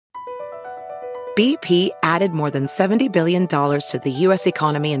BP added more than $70 billion to the U.S.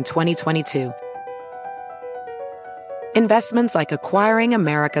 economy in 2022. Investments like acquiring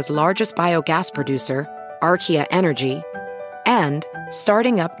America's largest biogas producer, Archaea Energy, and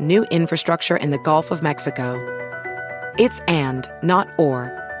starting up new infrastructure in the Gulf of Mexico. It's and, not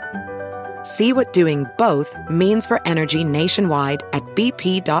or. See what doing both means for energy nationwide at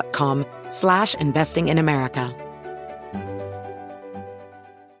bp.com/investing in America.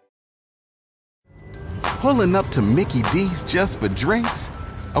 Pulling up to Mickey D's just for drinks?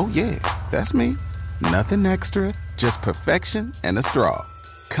 Oh yeah, that's me. Nothing extra, just perfection and a straw.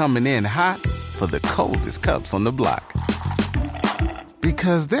 Coming in hot for the coldest cups on the block.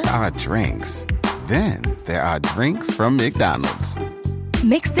 Because there are drinks. Then there are drinks from McDonald's.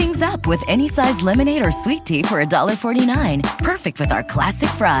 Mix things up with any size lemonade or sweet tea for $1.49. Perfect with our classic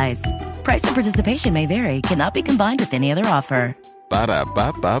fries. Price and participation may vary. Cannot be combined with any other offer.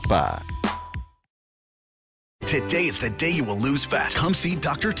 Ba-da-ba-ba-ba. Today is the day you will lose fat. Come see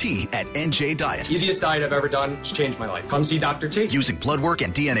Dr. T at NJ Diet. Easiest diet I've ever done. It's changed my life. Come see Dr. T. Using blood work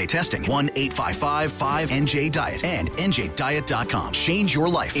and DNA testing. 1-855-5NJ-DIET and NJDiet.com. Change your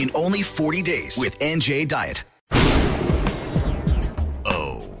life in only 40 days with NJ Diet.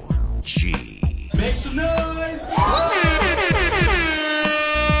 OG. Make some noise!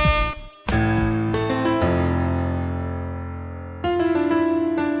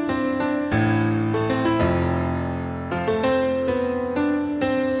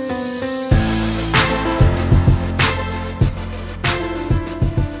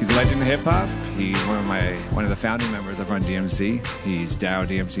 Legend of hip hop. He's one of the founding members of Run DMC. He's Darryl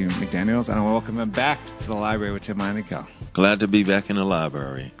DMC McDaniels, and I welcome him back to the library with Tim Heinekel. Glad to be back in the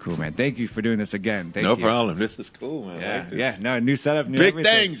library. Cool, man. Thank you for doing this again. Thank no you. problem. This is cool, man. Yeah, like this. yeah. No, new setup, new big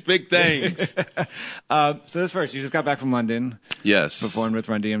everything. Big things. So this first, you just got back from London. Yes. Performed with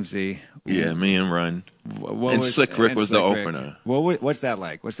Run DMC. Yeah, me and Run. And Slick Rick was the opener. What's that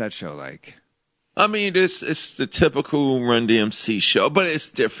like? What's that show like? I mean, it's the typical Run DMC show, but it's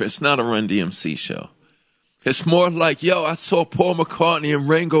different. It's not a Run DMC show. It's more like, yo, I saw Paul McCartney and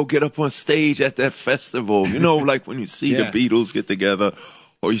Ringo get up on stage at that festival. You know, like when you see the Beatles get together,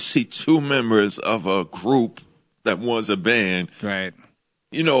 or you see two members of a group that was a band. Right.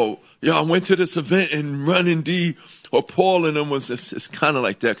 You know, yo, I went to this event and Run and D or Paul and them was it's kind of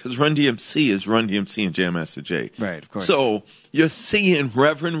like that because Run DMC is Run DMC and Jam Master Jay. Right, of course. So you're seeing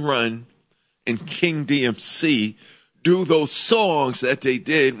Reverend Run and King DMC do those songs that they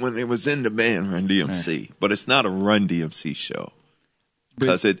did when they was in the band Run DMC. Right. But it's not a Run DMC show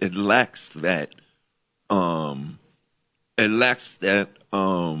because it lacks that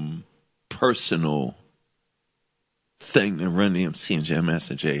personal thing that Run DMC and Jam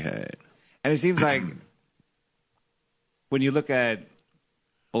Master Jay had. And it seems like when you look at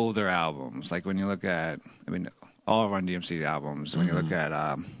older albums, like when you look at, all Run DMC albums, when you look at,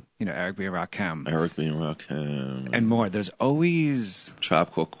 Eric B. and Rakim. And more. There's always Tribe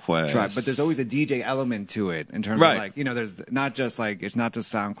Called Quest. But there's always a DJ element to it in terms of like, there's not just like, it's not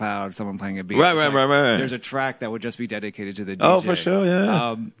just SoundCloud, someone playing a beat. Right. There's a track that would just be dedicated to the DJ. Oh, for sure,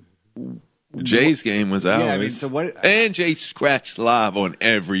 yeah. Jay's game was ours. Yeah, so what? And Jay scratched live on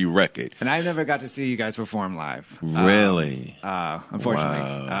every record. And I never got to see you guys perform live. Really?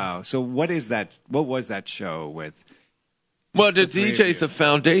 Unfortunately. Wow. So what is that? What was that show with? Well, the DJ's the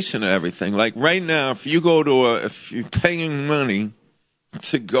foundation of everything. Like right now, if you're paying money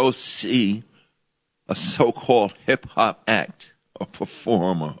to go see a so-called hip-hop act or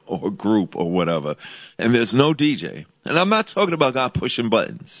performer or a group or whatever, and there's no DJ, and I'm not talking about a guy pushing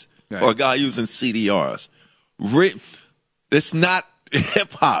buttons or a guy using CDRs. It's not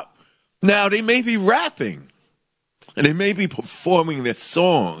hip-hop. Now, they may be rapping and they may be performing their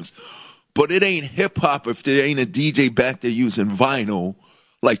songs, but it ain't hip-hop if there ain't a DJ back there using vinyl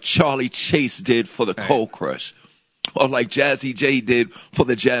like Charlie Chase did for the Cold Crush, or like Jazzy J did for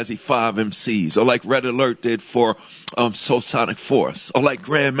the Jazzy 5 MCs, or like Red Alert did for Soul Sonic Force, or like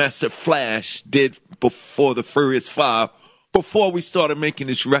Grandmaster Flash did before the Furious 5, before we started making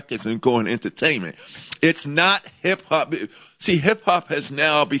these records and going entertainment. It's not hip-hop. See, hip-hop has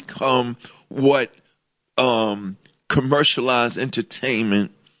now become what commercialized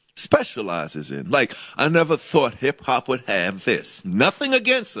entertainment specializes in. Like, I never thought hip-hop would have this. Nothing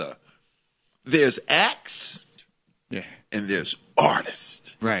against her. There's acts and there's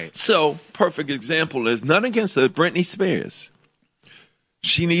artists. Right. So, perfect example is, none against her, Britney Spears.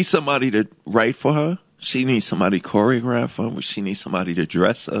 She needs somebody to write for her. She needs somebody to choreograph her. She needs somebody to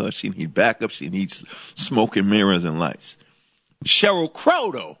dress her. She needs backup. She needs smoke and mirrors and lights. Sheryl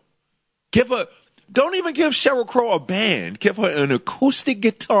Crow, though. Don't even give Sheryl Crow a band. Give her an acoustic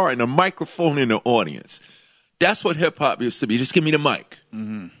guitar and a microphone in the audience. That's what hip hop used to be. Just give me the mic.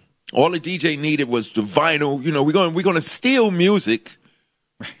 Mm-hmm. All the DJ needed was the vinyl. You know, we're going to steal music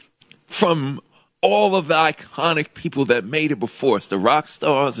from all of the iconic people that made it before us, the rock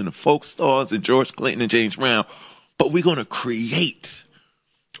stars and the folk stars and George Clinton and James Brown. But we're going to create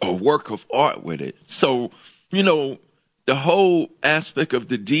a work of art with it. So, you know, the whole aspect of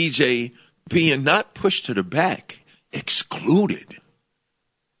the DJ being not pushed to the back, excluded,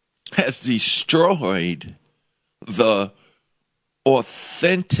 has destroyed the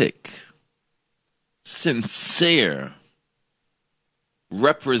authentic, sincere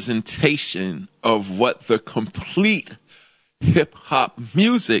representation of what the complete hip-hop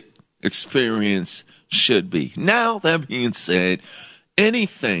music experience should be. Now, that being said,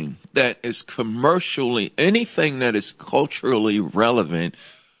 anything that is commercially, anything that is culturally relevant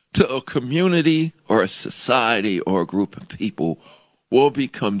to a community or a society or a group of people will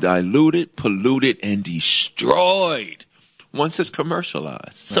become diluted, polluted, and destroyed once it's commercialized.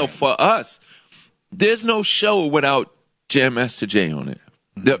 Right. So for us, there's no show without Jam Master Jay on it.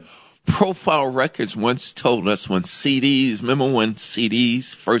 Mm-hmm. The Profile Records once told us when CDs, remember when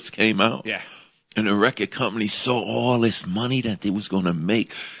CDs first came out? Yeah. And the record company saw all this money that they was going to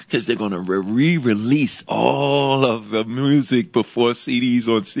make because they're going to re-release all of the music before CDs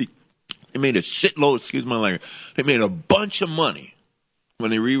on CD. They made a shitload, excuse my language. They made a bunch of money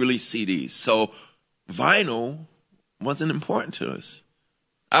when they re-released CDs. So vinyl wasn't important to us.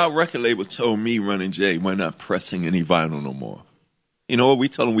 Our record label told me, Running Jay, we're not pressing any vinyl no more. You know what? We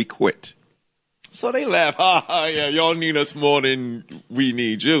told them we quit. So they laugh. Ha ha, yeah, y'all need us more than we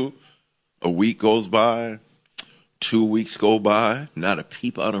need you. A week goes by, 2 weeks go by, not a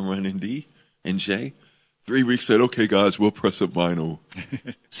peep out of Running D and Jay. 3 weeks said, okay, guys, we'll press up vinyl.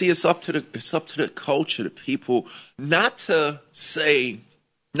 See, it's up to the culture, the people, not to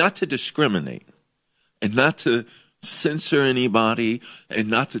discriminate, and not to censor anybody, and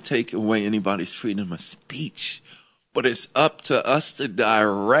not to take away anybody's freedom of speech. But it's up to us to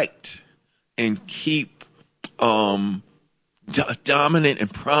direct and keep dominant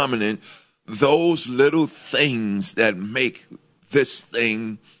and prominent those little things that make this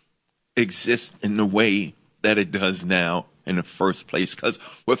thing exist in the way that it does now in the first place. Because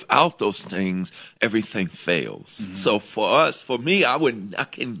without those things, everything fails. Mm-hmm. So for me, I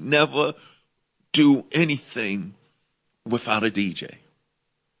can never do anything without a DJ.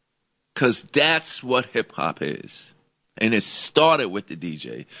 Because that's what hip hop is. And it started with the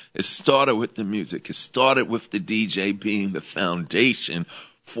DJ. It started with the music. It started with the DJ being the foundation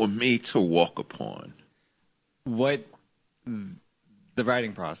for me to walk upon. What the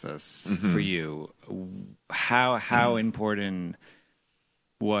writing process for you, how important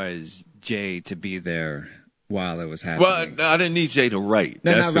was Jay to be there while it was happening? Well, I didn't need Jay to write.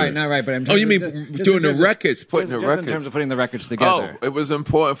 No, not right. But I'm you mean doing the records, putting the records? In terms of putting the records together. Oh, it was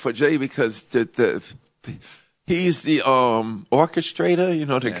important for Jay because he's the orchestrator, you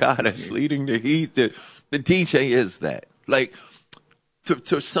know, the guy that's leading the DJ is that. Like,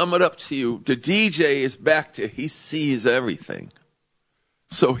 to sum it up to you, the DJ is back there. He sees everything.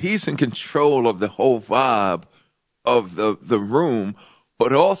 So he's in control of the whole vibe of the room,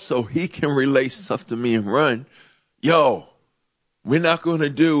 but also he can relay stuff to me and run. Yo, we're not going to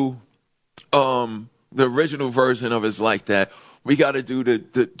do the original version of It's Like That. We got to do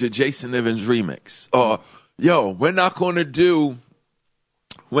the Jason Evans remix. Or, yo, we're not going to do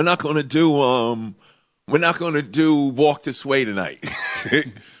Walk This Way tonight.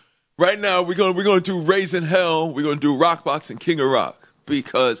 Right now, we're gonna do Raising Hell. We're gonna do Rockbox and King of Rock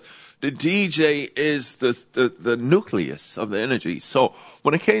because the DJ is the nucleus of the energy. So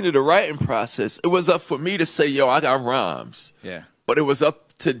when it came to the writing process, it was up for me to say, "Yo, I got rhymes." Yeah. But it was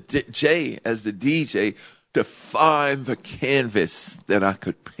up to Jay as the DJ to find the canvas that I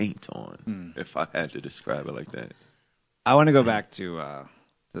could paint on, if I had to describe it like that. I want to go back to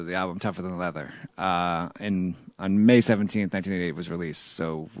the album Tougher Than Leather. On May 17th, 1988, it was released.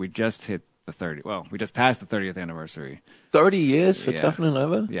 So we just hit we just passed the 30th anniversary. 30 years for Tougher Than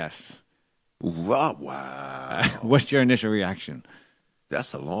Leather? Yes. Wow. What's your initial reaction?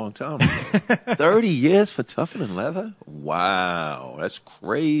 That's a long time. 30 years for Tougher Than Leather? Wow. That's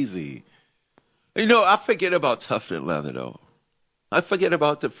crazy. You know, I forget about Tougher Than Leather, though. I forget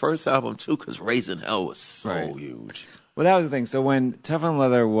about the first album, too, because Raising Hell was so huge. Well, that was the thing. So when Tougher Than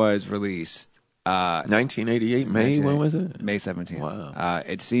Leather was released... 1988, May, when was it? May 17th. Wow.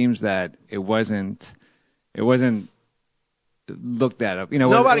 It seems that it wasn't looked that up. You know,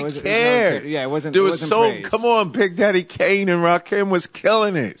 Nobody it was cared. Yeah, it wasn't. There it was wasn't praised. come on, Big Daddy Kane and Rakim was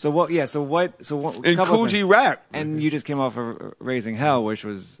killing it. So what? Yeah. So what? And Coogee Rap. And you just came off of Raising Hell, which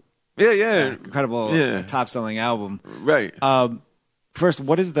was Yeah. incredible, top-selling album. Right. First,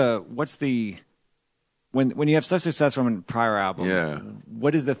 what's the when you have such success from a prior album?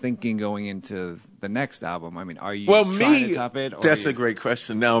 What is the thinking going into the next album? I mean, are you trying to top it? Or that's a great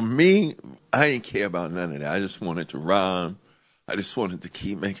question. Now, I ain't care about none of that. I just wanted to rhyme. I just wanted to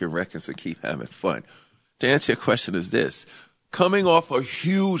keep making records and keep having fun. To answer your question is this. Coming off a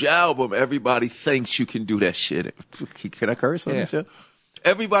huge album, everybody thinks you can do that shit. Can I curse on this?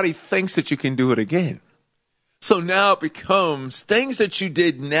 Everybody thinks that you can do it again. So now it becomes things that you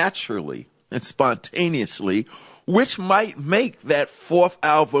did naturally and spontaneously, which might make that fourth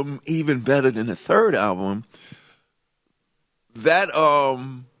album even better than the third album. That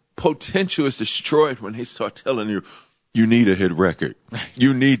potential is destroyed when they start telling you, you need a hit record.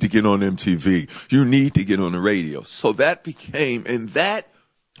 You need to get on MTV. You need to get on the radio. So that became, and that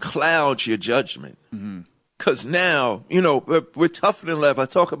clouds your judgment. Because now, you know, we're tougher than leather. I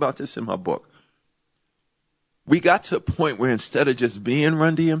talk about this in my book. We got to a point where instead of just being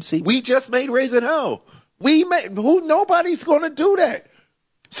Run DMC, we just made Raising Hell. Nobody's going to do that.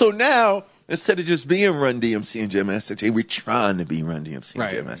 So now, instead of just being Run DMC and Jam Master Jay, we're trying to be Run DMC and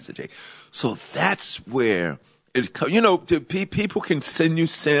Jam Master Jay. So that's where people can send you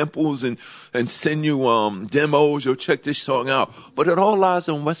samples and send you demos. You'll check this song out. But it all lies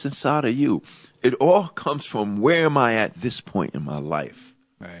on what's inside of you. It all comes from where am I at this point in my life.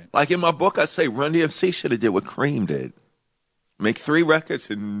 Right. Like in my book, I say Run DMC should have did what Cream did. Make 3 records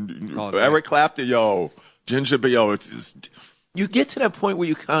and Eric Clapton, Ginger B.O. You get to that point where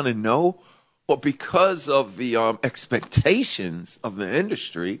you kind of know, but because of the expectations of the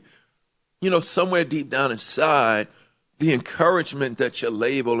industry, you know, somewhere deep down inside, the encouragement that your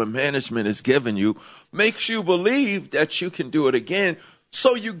label and management is giving you makes you believe that you can do it again.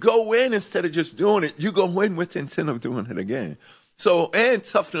 So you go in, instead of just doing it, you go in with the intent of doing it again. So, and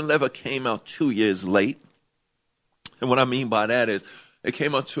Tougher Than Leather came out 2 years late. And what I mean by that is it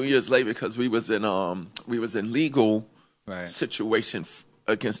came out 2 years late because we was in legal situation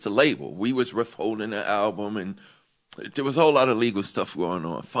against the label. We was withholding the album, and there was a whole lot of legal stuff going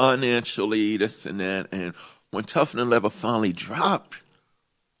on, financially, this and that. And when Tougher Than Leather finally dropped,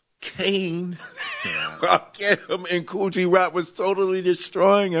 Kane, Rakim, and Coogee Rap was totally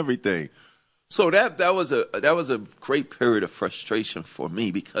destroying everything. So that was a great period of frustration for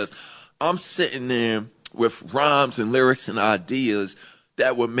me, because I'm sitting there with rhymes and lyrics and ideas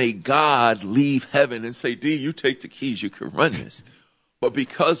that would make God leave heaven and say, D, you take the keys, you can run this. But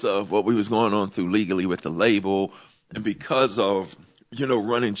because of what we was going on through legally with the label, and because of, you know,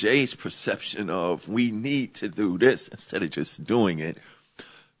 Running Jay's perception of we need to do this instead of just doing it,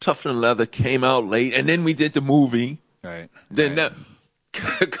 Tougher Than Leather came out late, and then we did the movie. Right. Then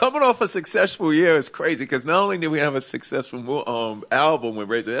coming off a successful year is crazy, because not only did we have a successful album with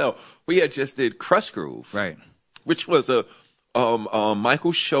Raising Hell, we had just did Crush Groove, right, which was a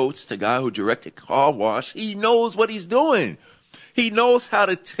Michael Schultz, the guy who directed Car Wash. He knows what he's doing. He knows how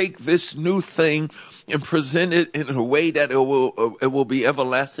to take this new thing and present it in a way that it will be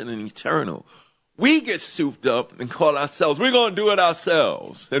everlasting and eternal. We get souped up and call ourselves, we're going to do it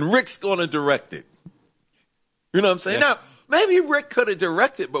ourselves, and Rick's going to direct it. You know what I'm saying? Now, maybe Rick could have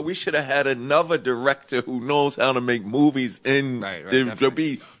directed, but we should have had another director who knows how to make movies to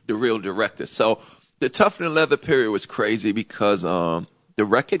be the real director. So the Tougher Than Leather period was crazy because the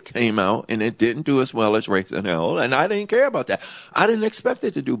record came out and it didn't do as well as Raising Hell, and I didn't care about that. I didn't expect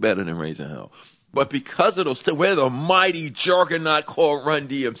it to do better than Raising Hell. But because of those, we're the mighty juggernaut called Run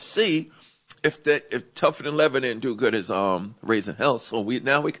DMC. If Tougher Than Leather didn't do good as Raising Hell, so we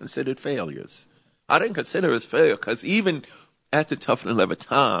considered failures. I didn't consider it as failure, because even at the Tougher Than Leather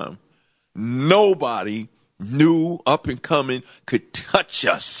time, nobody new up and coming could touch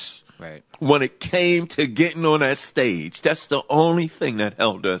us. Right. When it came to getting on that stage. That's the only thing that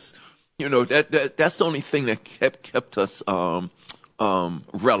held us. You know, that's the only thing that kept us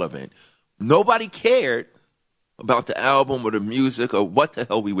relevant. Nobody cared about the album or the music or what the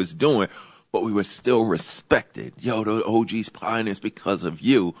hell we was doing, but we were still respected. Yo, the OG's pioneers because of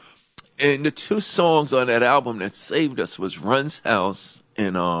you. And the 2 songs on that album that saved us was Run's House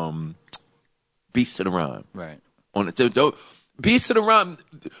and Beast of the Rhyme. Right. On the Beast of the Rhyme,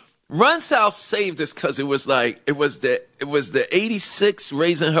 Run's House saved us because it was the 86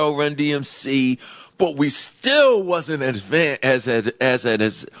 Raising Hell Run DMC, but we still wasn't as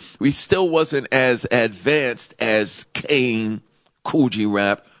advanced as Kane, Coogee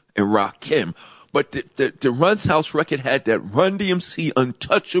Rap, and Rakim. But the Run's House record had that Run DMC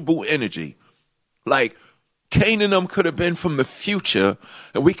untouchable energy. Like, Kane and them could have been from the future,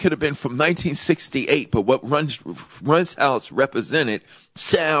 and we could have been from 1968. But what Run's House represented,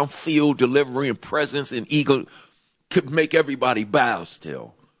 sound, feel, delivery, and presence, and ego, could make everybody bow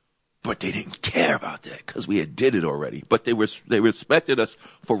still. But they didn't care about that because we had did it already. But they respected us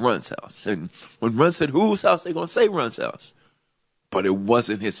for Run's House. And when Run said whose house, they're going to say Run's house. But it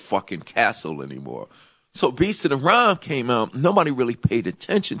wasn't his fucking castle anymore. So Beast of the Rhyme came out. Nobody really paid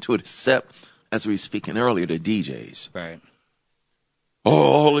attention to it except, as we were speaking earlier, the DJs. Right. Oh,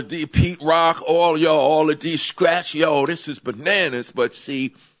 all of the Pete Rock, all of these Scratch, this is bananas. But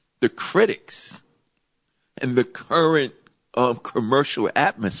see, the critics and the current commercial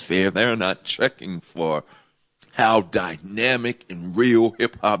atmosphere, they're not checking for how dynamic and real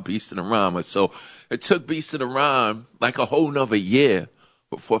hip-hop Beast of the Rhyme is. So it took Beast of the Rhyme like a whole nother year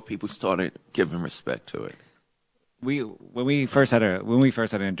before people started giving respect to it. When we first had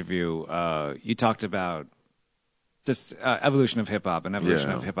an interview, you talked about just evolution of hip hop and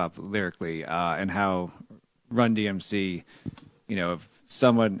evolution of hip hop lyrically, and how Run DMC, if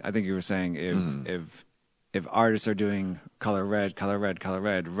someone, I think you were saying, if artists are doing color red,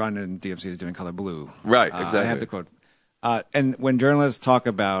 Run and DMC is doing color blue. Right, exactly. I have the quote. And when journalists talk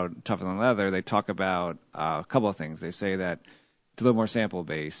about Tougher Than Leather, they talk about a couple of things. They say that it's a little more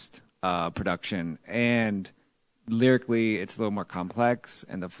sample-based production, and lyrically it's a little more complex,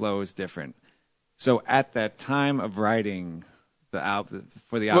 and the flow is different. So at that time of writing the album,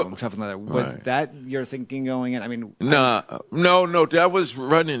 Tougher Than Leather, was that your thinking going in? I mean, no, that was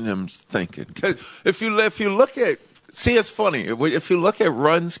Running them's thinking. 'Cause if you look at, see, it's funny. If you look at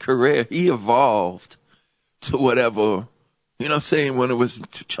Run's career, he evolved to whatever, what I'm saying, when it was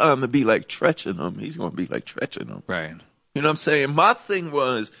trying to be like Tretchenham, he's going to be like Tretchenham. Right. You know what I'm saying? My thing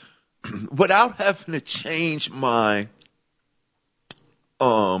was, without having to change my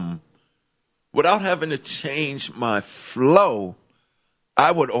flow,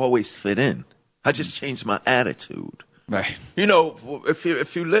 I would always fit in. I just changed my attitude. Right. If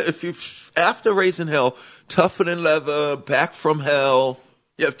you after Raising Hell, Tougher Than Leather, Back From Hell,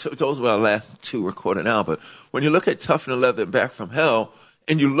 those were our last two recorded now. But when you look at Tougher Than Leather and Back From Hell,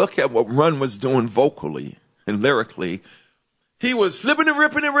 and you look at what Run was doing vocally and lyrically, he was slipping and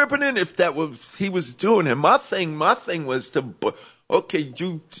ripping in. If that was, he was doing it. My thing was the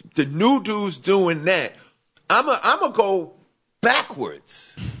new dude's doing that. I'm gonna go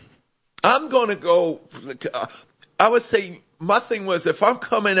backwards. I'm gonna go. I would say my thing was, if I'm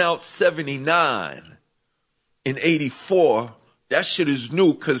coming out 79 in 84, that shit is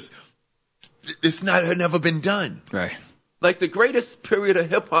new because it's had never been done. Right. Like the greatest period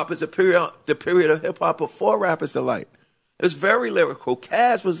of hip hop is the period of hip hop before Rappers Delight. It's very lyrical.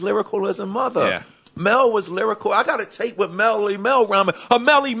 Kaz was lyrical as a mother. Yeah. Mel was lyrical. I got a tape with Melly Mel rhyming. A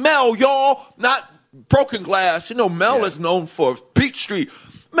Melly Mel, y'all, not Broken Glass. Mel is known for Beat Street.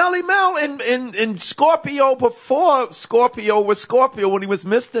 Melly Mel in Scorpio, before Scorpio was Scorpio, when he was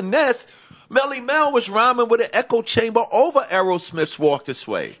Mr. Ness, Melly Mel was rhyming with an echo chamber over Aerosmith's Walk This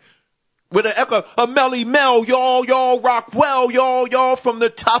Way. With an echo, a Melly Mel, y'all rock well, y'all from the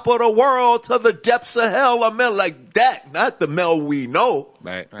top of the world to the depths of hell. A Mel like that, not the Mel we know.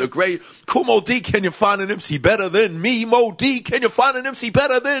 Right. The great Kumo D, can you find an MC better than me? Mo D, can you find an MC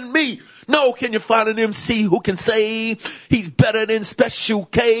better than me? No, can you find an MC who can say he's better than Special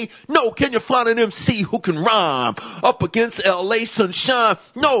K? No, can you find an MC who can rhyme up against LA Sunshine?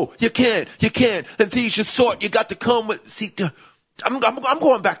 No, you can't. And these your sort, you got to come with, see, I'm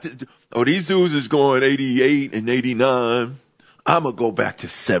going back to, these dudes is going 88 and 89. I'm going to go back to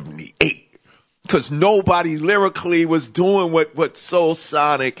 78. Because nobody lyrically was doing what Soul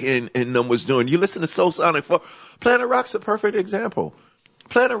Sonic and them was doing. You listen to Soul Sonic, Planet Rock's a perfect example.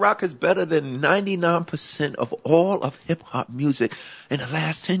 Planet Rock is better than 99% of all of hip-hop music in the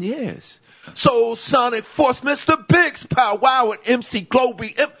last 10 years. Soul Sonic, Force, Mr. Biggs, Pow Wow, and MC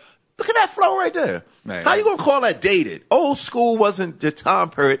Globee. Look at that flow right there. Right. How you going to call that dated? Old school wasn't the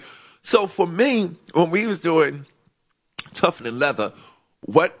time period. So for me, when we was doing Tougher Than Leather,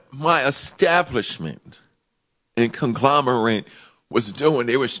 what my establishment and conglomerate was doing,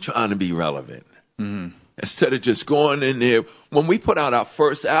 they was trying to be relevant. Mm-hmm. Instead of just going in there. When we put out our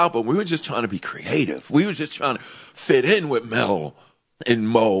first album, we were just trying to be creative. We were just trying to fit in with Mel and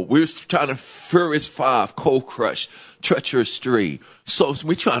Mo. We were trying to Furious 5, Cold Crush, Treacherous 3. So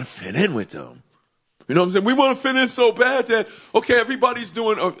we trying to fit in with them. You know what I'm saying? We want to fit in so bad that, okay, everybody's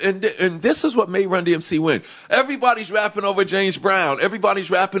doing, and this is what made Run DMC win. Everybody's rapping over James Brown.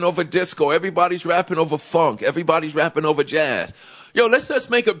 Everybody's rapping over disco. Everybody's rapping over funk. Everybody's rapping over jazz. yo, let's just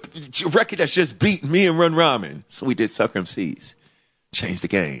make a record that's just beat me and Run Rhymin'. So we did Sucker MCs. Changed the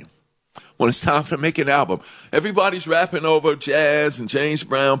game. When it's time to make an album, everybody's rapping over jazz and James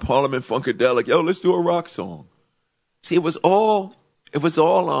Brown, Parliament Funkadelic. Yo, let's do a rock song. See, it was all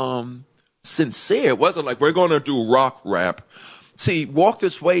sincere. It wasn't like we're going to do rock rap. See, Walk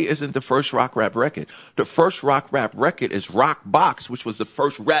This Way isn't the first rock rap record. The first rock rap record is Rock Box, which was the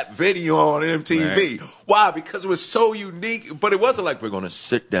first rap video on MTV. Right. Why? Because it was so unique. But it wasn't like we're going to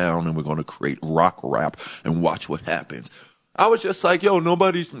sit down and we're going to create rock rap and watch what happens. I was just like, yo,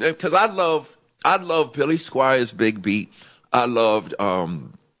 nobody's, because I love Billy Squire's Big Beat. I loved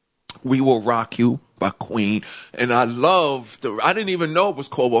We Will Rock You by Queen. And I didn't even know it was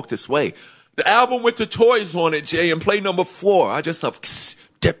called Walk This Way. The album with the toys on it, Jay, and play number 4. I just love,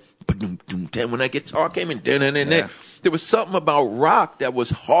 when that guitar came in, there was something about rock that was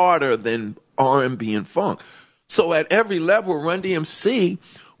harder than R&B and funk. So at every level, Run DMC,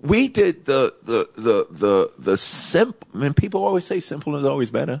 we did the simple. I mean, people always say simple is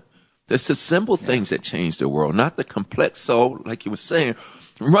always better. It's the simple things that change the world, not the complex. So, like you were saying,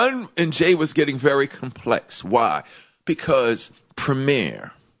 Run and Jay was getting very complex. Why? Because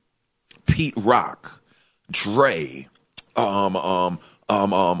Premier, Pete Rock, Dre, KG,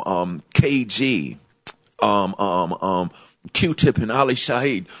 Q-Tip and Ali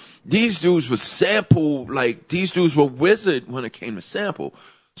Shaheed. These dudes were these dudes were wizard when it came to sample.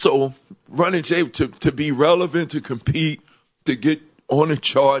 So Run and Jay, to be relevant, to compete, to get on the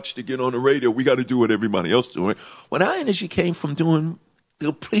charts, to get on the radio, we got to do what everybody else doing. When High Energy came from doing the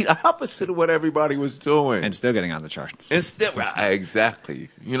complete opposite of what everybody was doing. And still getting on the charts. And still, exactly.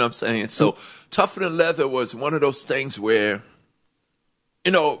 You know what I'm saying? So Tougher Than Leather was one of those things where,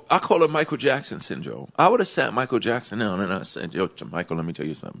 you know, I call it Michael Jackson syndrome. I would have sat Michael Jackson down and I said, yo, Michael, let me tell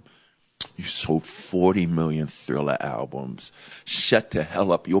you something. You sold 40 million Thriller albums. Shut the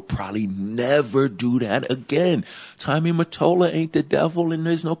hell up. You'll probably never do that again. Tommy Mottola ain't the devil and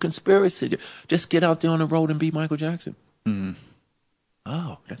there's no conspiracy. Just get out there on the road and be Michael Jackson. Mm-hmm.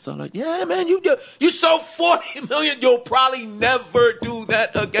 Oh, that's all like, yeah, man, you sold 40 million. You'll probably never do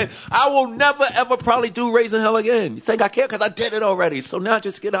that again. I will never, ever probably do Raising Hell again. You think I care? Because I did it already. So now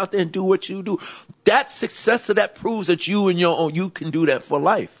just get out there and do what you do. That success of that proves that you and your own, you can do that for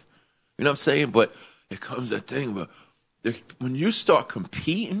life. You know what I'm saying? But it comes that thing, but when you start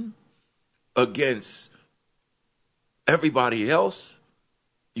competing against everybody else,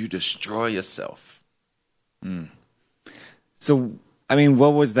 you destroy yourself. Mm. So, I mean,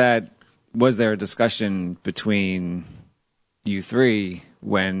 what was that? Was there a discussion between you three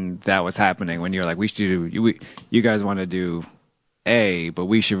when that was happening? When you're like, we should do, you guys want to do A, but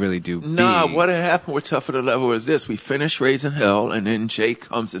we should really do B? Nah, what had happened with Tougher Than Leather was this. We finished Raising Hell, and then Jay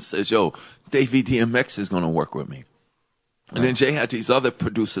comes and says, yo, Davey DMX is going to work with me. And then Jay had these other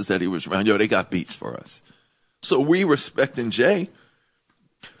producers that he was around. Yo, they got beats for us. So we respecting Jay.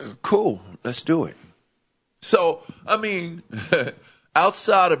 Cool, let's do it. So, I mean,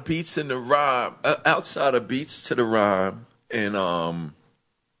 outside of beats in the rhyme, outside of beats to the rhyme in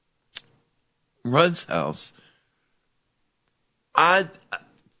Run's House,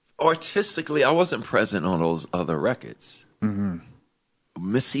 artistically, I wasn't present on those other records. Mm-hmm.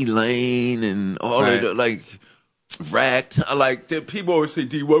 Missy Lane and all of the, like, Racked. Like, people always say,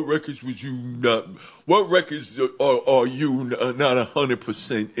 D, what records was you not, what records are you not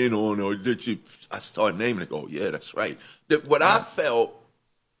 100% in on, or did you, I start naming it, oh, yeah, that's right. What I felt,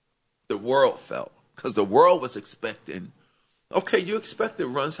 the world felt, because the world was expecting, okay, you expected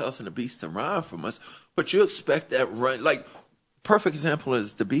Run's House and the Beats to rhyme from us, but you expect that Run, like, perfect example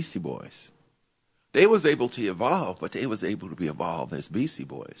is the Beastie Boys. They was able to evolve, but they was able to be evolved as Beastie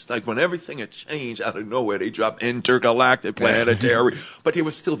Boys. Like when everything had changed out of nowhere, they dropped Intergalactic, Planetary, but they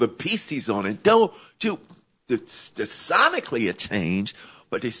were still the Beasties on it. The sonically it changed,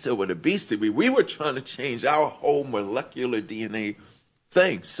 but they still were the Beastie. We were trying to change our whole molecular DNA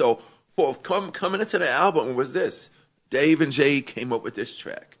thing. So for coming into the album was this. Dave and Jay came up with this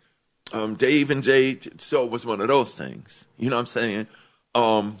track. Dave and Jay, so it was one of those things. You know what I'm saying?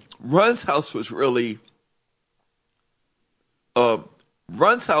 Run's House was really,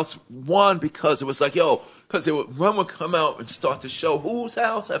 Run's House won because it was like, yo, because Run would come out and start the show. Whose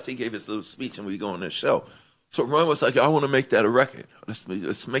house? After he gave his little speech and we go on this show. So Run was like, yo, I want to make that a record. Let's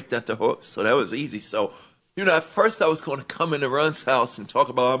make that the hook. So that was easy. So, you know, at first I was going to come into Run's house and talk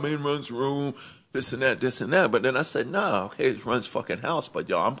about, I'm in Run's room, this and that. But then I said, nah, okay, it's Run's fucking house, but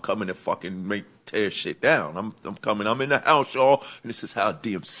yo, I'm coming to fucking tear shit down. I'm coming, I'm in the house, y'all, and this is how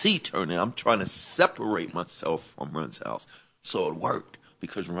DMC turned in. I'm trying to separate myself from Run's house. So it worked,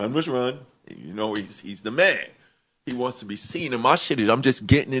 because Run was Run, you know, he's the man. He wants to be seen. And my shit is I'm just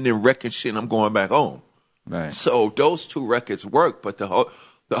getting it and wrecking shit and I'm going back home. Right. So those two records work, but the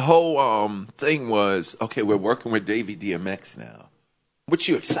whole thing was, okay, we're working with Davey DMX now. Which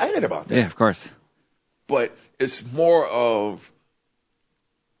you excited about that? Yeah, of course. But it's more of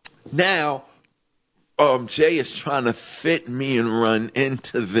now Jay is trying to fit me and run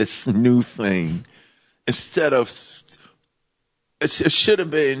into this new thing instead of it should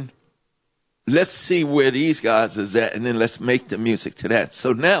have been let's see where these guys is at and then let's make the music to that.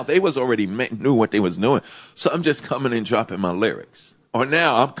 So now they was already knew what they was doing. So I'm just coming in dropping my lyrics. Or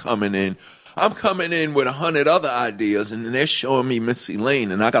now I'm coming in with 100 other ideas and then they're showing me Missy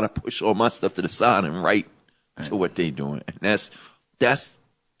Lane and I got to push all my stuff to the side and write to what they doing. And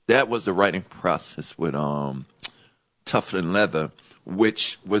that was the writing process with Tougher Than Leather,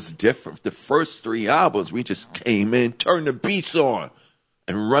 which was different. The first 3 albums, we just came in, turned the beats on,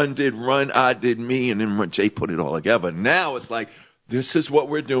 and Run did Run, I did Me, and then Jay put it all together. Now it's like, this is what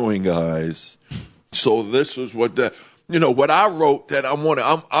we're doing, guys. So this is what what I wrote that I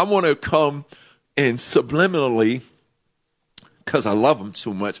want to come and subliminally, because I love them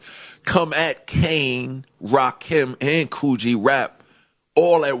too much, come at Kane, Rakim, and Coogee Rap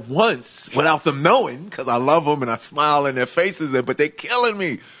all at once without them knowing, because I love them and I smile in their faces, but they're killing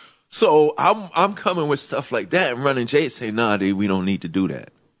me. So I'm coming with stuff like that, and Running Jay say, nah, dude, we don't need to do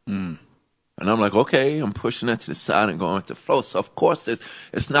that. And I'm like, okay, I'm pushing that to the side and going with the flow. So of course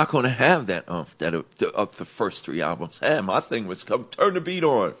it's not going to have that the first 3 albums had. My thing was turn the beat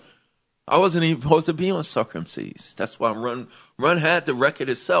on. I wasn't even supposed to be on Sucker MCs. That's why Run had the record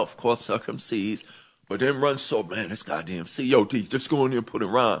itself called Sucker MCs. But then Run saw, man, this goddamn C. Yo, D, just go in there and put in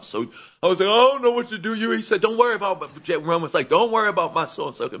rhymes. So I was like, I don't know what to do. He said, don't worry about Run was like, don't worry about my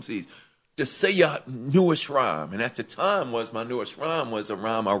song, Sucker MCs. Just say your newest rhyme. And at the time my newest rhyme was a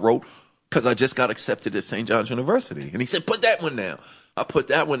rhyme I wrote because I just got accepted at St. John's University. And he said, put that one down. I put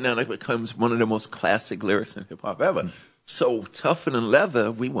that one down. It becomes one of the most classic lyrics in hip-hop ever. So Tougher Than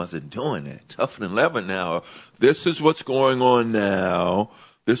Leather, we wasn't doing that. Tougher Than Leather now, this is what's going on now.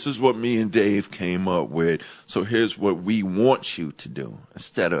 This is what me and Dave came up with. So here's what we want you to do.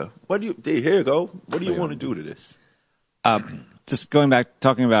 Instead of, here you go. What do you want to do to this? Just going back,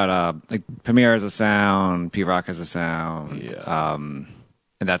 talking about like Premier as a sound, P-Rock as a sound. Yeah.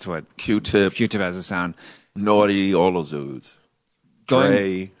 And that's what Q-Tip as a sound. Naughty, all those dudes.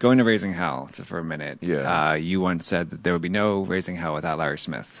 Going to Raising Hell for a minute. Yeah. You once said that there would be no Raising Hell without Larry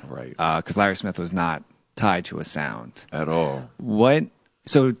Smith. Right. Because Larry Smith was not tied to a sound. At all.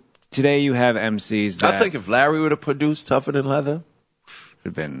 So today you have MCs that... I think if Larry would have produced Tougher Than Leather, would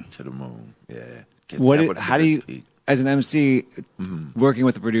have been... to the moon. Yeah. How do you, as an MC, working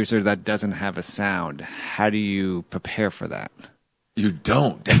with a producer that doesn't have a sound, how do you prepare for that? You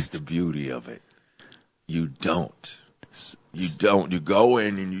don't. That's the beauty of it. You don't. You don't. You go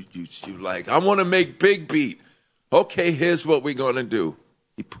in and you like, I want to make big beat. Okay, here's what we're going to do.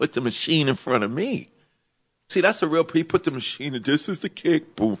 He put the machine in front of me. See, that's a real, he put the machine in, this is the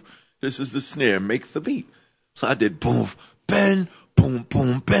kick, boom, this is the snare, make the beat. So I did boom, bend, boom,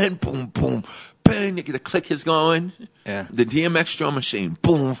 boom, bend, boom, boom, bend, the click is going. Yeah. The DMX drum machine,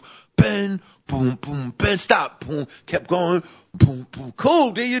 boom, bend, boom, boom, bend, stop, boom, kept going, boom, boom,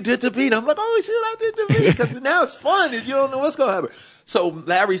 cool, then you did the beat. I'm like, oh shit, I did the beat, because now it's fun if you don't know what's going to happen. So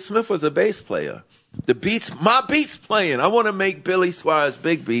Larry Smith was a bass player. My beat's playing. I want to make Billy Squire's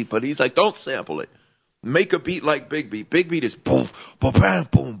big beat, but he's like, don't sample it. Make a beat like Big Beat. Big Beat is boom, boom, bam,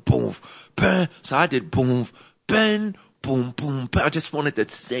 boom, boom, bam. So I did boom, bang, boom, boom, bam. I just wanted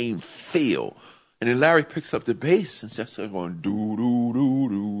that same feel. And then Larry picks up the bass and starts going do do do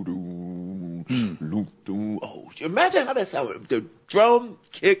do do loop do. Oh, imagine how that sounds. The drum,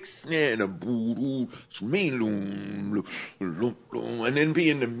 kick, snare, and a boo doo, me loom, loop, loop, and then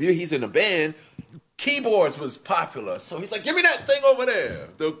he's in the band. Keyboards was popular, so he's like, give me that thing over there,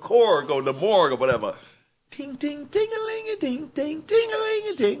 the Korg or the Morg or whatever. Ding, ding, ding-a-ling-a-ding, ding,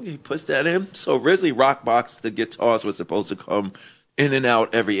 ding-a-ling-a-ding. He puts that in. So originally Rockbox, the guitars was supposed to come in and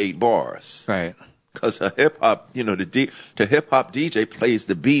out every 8 bars. Right. Because a hip-hop, the hip-hop DJ plays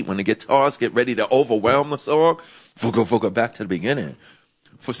the beat when the guitars get ready to overwhelm the song. Fuga, back to the beginning.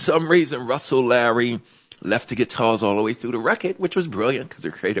 For some reason, Russell Larry left the guitars all the way through the record, which was brilliant because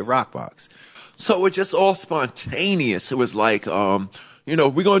it created Rockbox. So it was just all spontaneous. It was like, we're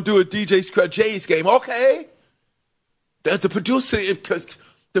going to do a DJ Jay's game. Okay. The producer, because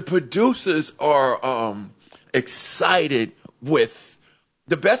the producers are excited with,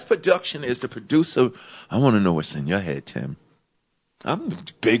 the best production is the producer. I want to know what's in your head, Tim. I'm a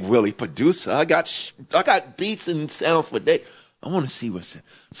Big Willie producer. I got beats and sounds for days. I want to see what's in.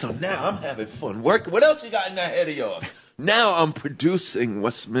 So now I'm having fun working. What else you got in that head of yours? Now I'm producing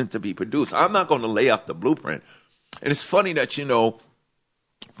what's meant to be produced. I'm not going to lay out the blueprint. And it's funny that,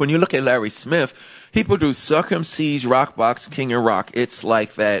 when you look at Larry Smith, he produced Sucker MC's Rockbox, King of Rock. It's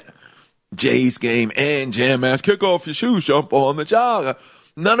like that Jay's Game and Jam Ass, kick off your shoes, jump on the jogger.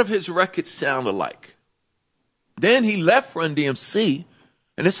 None of his records sound alike. Then he left Run DMC,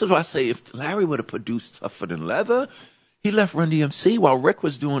 and this is why I say if Larry would have produced Tougher Than Leather, he left Run DMC while Rick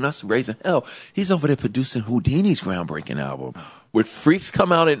was doing Us Raising Hell. He's over there producing Houdini's groundbreaking album. With Freaks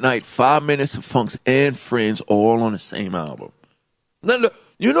Come Out at Night, 5 Minutes of Funks, and Friends all on the same album. Now,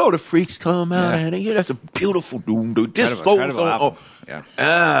 the Freaks Come Out at Night. That's a beautiful doom. This goes on.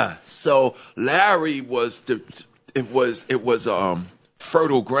 Yeah. So Larry was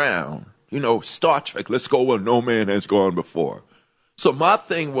fertile ground. Star Trek. Let's go where no man has gone before. So my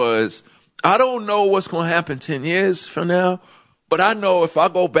thing was, I don't know what's going to happen 10 years from now, but I know if I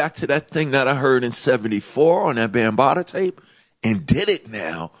go back to that thing that I heard in 74 on that Bambaataa tape and did it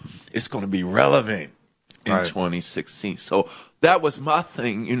now, it's going to be relevant in 2016. So that was my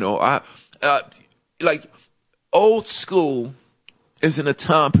thing. Like old school is in a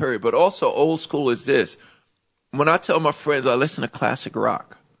time period, but also old school is this. When I tell my friends I listen to classic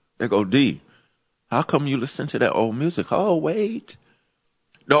rock, they go, D, how come you listen to that old music? Oh, wait.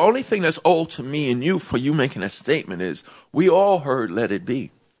 The only thing that's old to me and you for you making that statement is we all heard Let It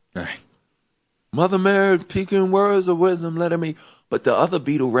Be. Right. Mother Mary speaking words of wisdom, let it be. But the other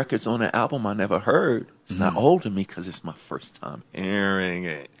Beatle records on the album I never heard. It's not old to me because it's my first time hearing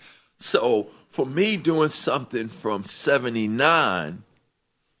it. So for me doing something from 79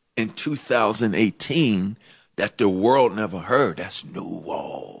 in 2018 that the world never heard, that's new.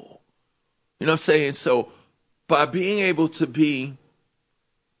 Whoa. You know what I'm saying? So by being able to be,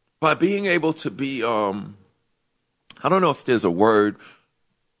 I don't know if there's a word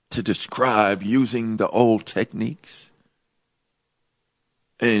to describe using the old techniques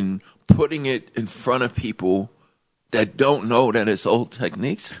and putting it in front of people that don't know that it's old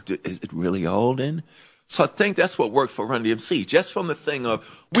techniques. Is it really old? So I think that's what worked for Run DMC. Just from the thing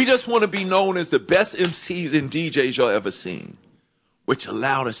of, we just want to be known as the best MCs and DJs y'all ever seen, which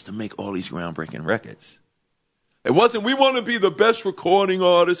allowed us to make all these groundbreaking records. It wasn't, we want to be the best recording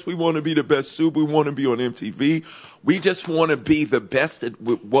artists. We want to be the best soup. We want to be on MTV. We just want to be the best at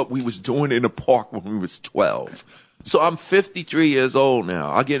what we was doing in the park when we was 12. So I'm 53 years old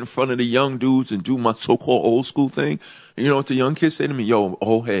now. I get in front of the young dudes and do my so-called old school thing. And you know what the young kids say to me? Yo,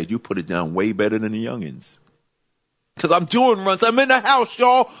 old head, you put it down way better than the youngins. Because I'm doing runs. I'm in the house,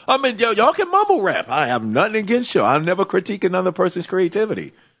 y'all. Y'all can mumble rap. I have nothing against you. I never critique another person's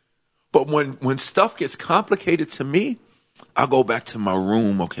creativity. But when stuff gets complicated to me, I go back to my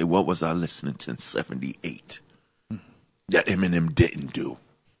room. Okay, what was I listening to in 78 that Eminem didn't do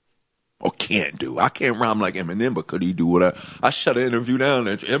or can't do? I can't rhyme like Eminem, but could he do what I shut an interview down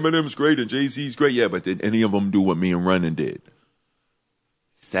and Eminem's great and Jay-Z's great. Yeah, but did any of them do what me and Running did?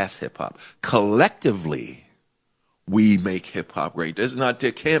 That's hip-hop. Collectively, we make hip-hop great. There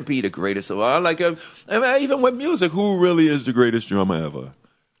can't be the greatest of all. Even with music, who really is the greatest drummer ever?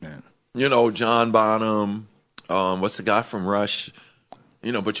 Yeah. You know, John Bonham, what's the guy from Rush?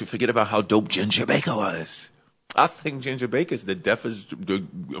 You know, but you forget about how dope Ginger Baker was. I think Ginger Baker's the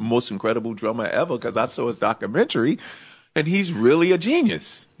most incredible drummer ever because I saw his documentary, and he's really a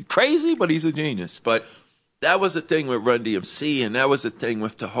genius. Crazy, but he's a genius. But that was the thing with Run DMC, and that was the thing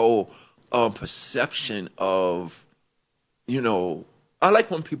with the whole perception of, you know, I like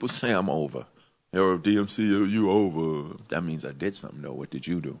when people say I'm over. Yo, DMC, you over. That means I did something, though. What did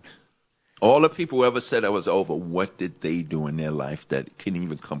you do? All the people who ever said I was over, what did they do in their life that can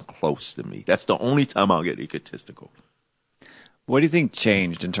even come close to me? That's the only time I'll get egotistical. What do you think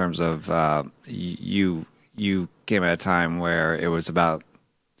changed in terms of you came at a time where it was about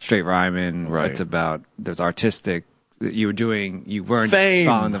straight rhyming, right. It's about, there's artistic, you weren't fame.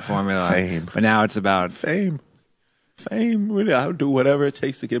 following the formula. Fame. But now it's about fame. Really, I'll do whatever it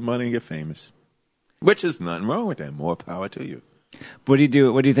takes to get money and get famous. Which is nothing wrong with that. More power to you. What do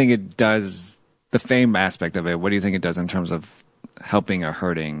you think it does, the fame aspect of it, what do you think it does in terms of helping or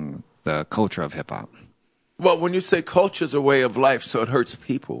hurting the culture of hip-hop? Well, when you say culture is a way of life, so it hurts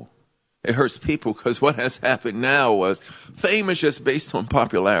people. It hurts people because what has happened now was fame is just based on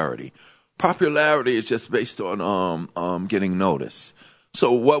popularity. Popularity is just based on getting noticed.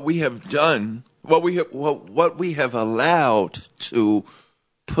 So what we have done, what we have allowed to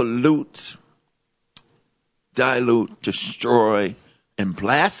pollute, dilute, destroy, and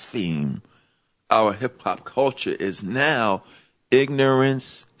blaspheme our hip-hop culture is now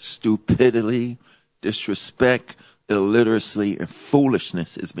ignorance, stupidity, disrespect, illiteracy, and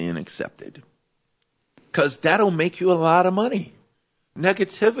foolishness is being accepted. Because that'll make you a lot of money.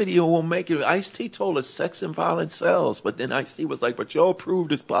 Negativity will make you. Ice-T told us sex and violence sells, but then Ice-T was like, but y'all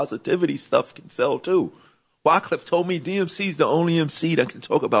proved this positivity stuff can sell too. Wycliffe told me DMC's the only MC that can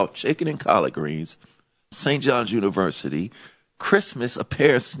talk about chicken and collard greens, St. John's University, Christmas, a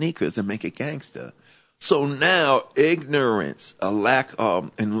pair of sneakers, and make it gangster. So now ignorance, a lack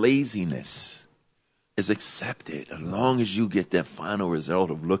of, and laziness is accepted as long as you get that final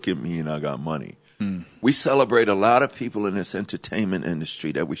result of look at me and I got money. We celebrate a lot of people in this entertainment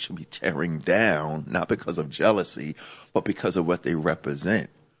industry that we should be tearing down, not because of jealousy, but because of what they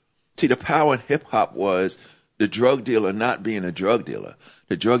represent. See, the power in hip-hop was the drug dealer not being a drug dealer.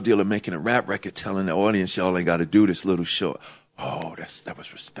 The drug dealer making a rap record telling the audience, y'all ain't got to do this little show. Oh, that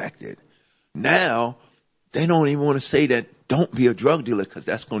was respected. Now, they don't even want to say that don't be a drug dealer because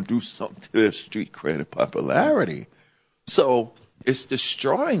that's going to do something to their street cred and popularity. So it's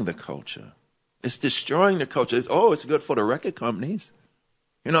destroying the culture. It's destroying the culture. It's good for the record companies.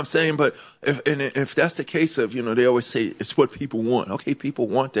 You know what I'm saying? But if that's the case of, they always say it's what people want. Okay, people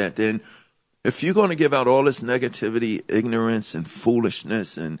want that. Then if you're going to give out all this negativity, ignorance, and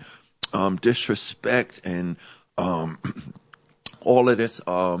foolishness, and disrespect, and all of this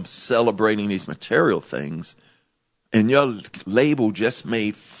celebrating these material things, and your label just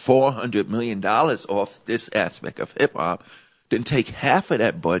made $400 million off this aspect of hip-hop, then take half of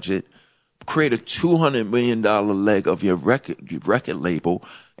that budget, create a $200 million leg of your record label,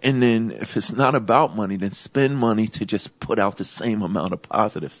 and then if it's not about money, then spend money to just put out the same amount of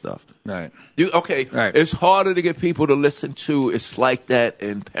positive stuff. Right. Right. It's harder to get people to listen to. It's like that,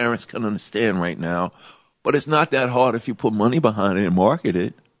 and parents can understand right now. But it's not that hard if you put money behind it and market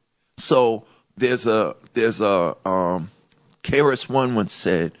it. So there's a KRS-One once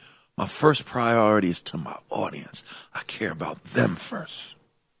said, my first priority is to my audience. I care about them first.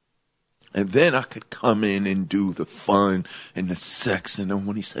 And then I could come in and do the fun and the sex. And then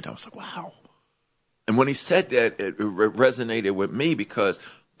when he said that, I was like, wow. And when he said that, it resonated with me because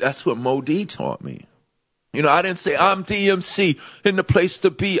that's what Mo D taught me. I didn't say I'm DMC in the place to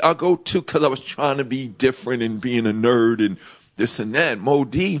be I go to because I was trying to be different and being a nerd and this and that. Mo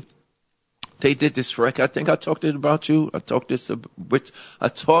D, they did this record. I think I talked about you. I talked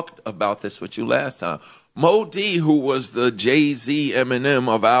about this with you last time. Mo D, who was the Jay-Z Eminem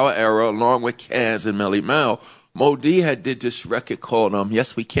of our era, along with Kaz and Melly Mel, Mo D had did this record called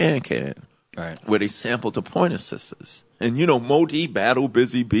Yes We Can, right, where they sampled the Pointer Sisters. And, Mo D, Battle,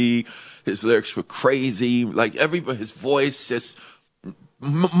 Busy Bee, his lyrics were crazy. Like, everybody, his voice just,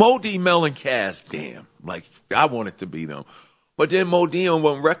 Mo D, Mel, and Kaz, damn. Like, I wanted to be them. But then Mo D on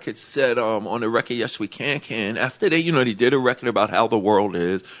one record said, on the record Yes We Can, after they did a record about how the world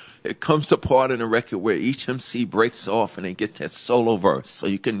is, it comes to part in the record where each MC breaks off and they get that solo verse. So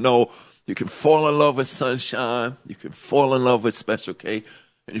you can fall in love with Sunshine, you can fall in love with Special K,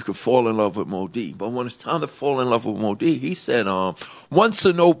 and you can fall in love with Mo D. But when it's time to fall in love with Mo D, he said, once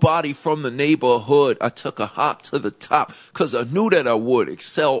a nobody from the neighborhood, I took a hop to the top because I knew that I would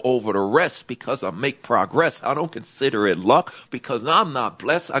excel over the rest because I make progress. I don't consider it luck because I'm not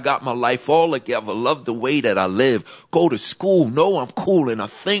blessed. I got my life all together, love the way that I live, go to school, know I'm cool, and I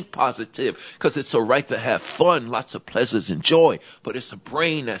think positive because it's a right to have fun, lots of pleasures and joy, but it's a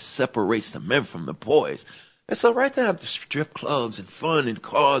brain that separates the men from the boys. It's all right to have the strip clubs and fun and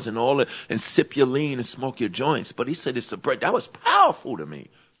cars and all that and sip your lean and smoke your joints. But he said it's a break. That was powerful to me.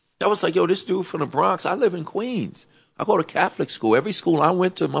 That was like, this dude from the Bronx, I live in Queens. I go to Catholic school. Every school I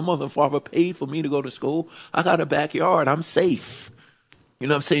went to, my mother and father paid for me to go to school. I got a backyard. I'm safe. You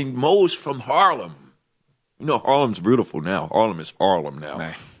know what I'm saying? Mo's from Harlem. Harlem's beautiful now. Harlem is Harlem now.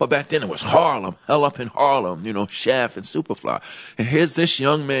 Right. But back then it was Harlem. Hell up in Harlem, Shaft and Superfly. And here's this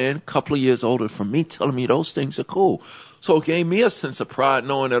young man, a couple of years older from me, telling me those things are cool. So it gave me a sense of pride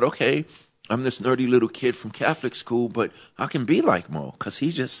knowing that, okay, I'm this nerdy little kid from Catholic school, but I can be like Mo. Because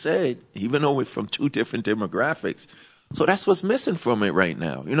he just said, even though we're from two different demographics. So that's what's missing from it right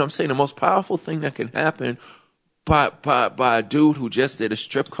now. You know what I'm saying? The most powerful thing that can happen by a dude who just did a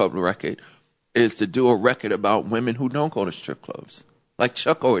strip club record is to do a record about women who don't go to strip clubs. Like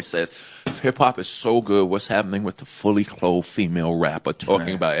Chuck always says, hip-hop is so good, what's happening with the fully clothed female rapper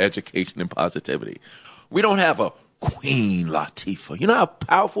talking about education and positivity? We don't have a Queen Latifah. You know how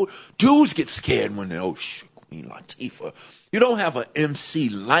powerful? Dudes get scared when they, Queen Latifah. You don't have an MC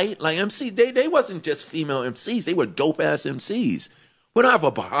Light. Like MC, they wasn't just female MCs. They were dope-ass MCs. We don't have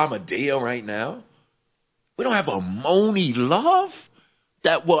a Bahamadia right now. We don't have a Moni Love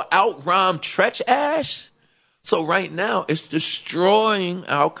that will out-rhyme Tretch Ash. So right now, it's destroying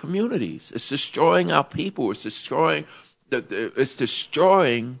our communities. It's destroying our people. It's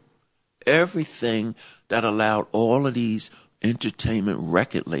destroying everything that allowed all of these entertainment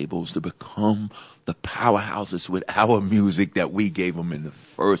record labels to become the powerhouses with our music that we gave them in the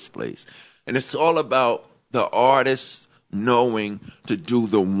first place. And it's all about the artists knowing to do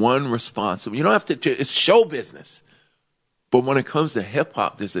the one responsible. You don't have to, it's show business. But when it comes to hip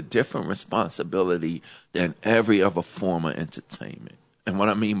hop, there's a different responsibility than every other form of entertainment. And what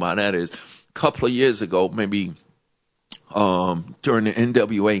I mean by that is, a couple of years ago, maybe during the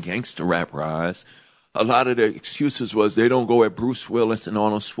NWA gangster rap rise, a lot of the excuses was they don't go at Bruce Willis and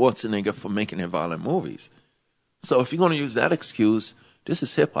Arnold Schwarzenegger for making their violent movies. So if you're going to use that excuse, this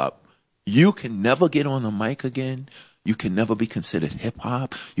is hip hop. You can never get on the mic again. You can never be considered hip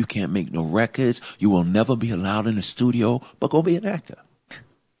hop. You can't make no records. You will never be allowed in the studio, but go be an actor.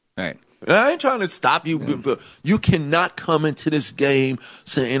 Right. I ain't trying to stop you, but you cannot come into this game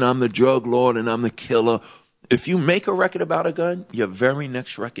saying I'm the drug lord and I'm the killer. If you make a record about a gun, your very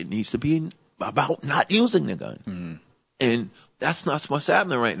next record needs to be about not using the gun. Mm-hmm. And that's not what's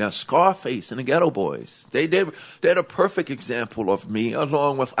happening right now. Scarface and the Ghetto Boys, they're the perfect example of me,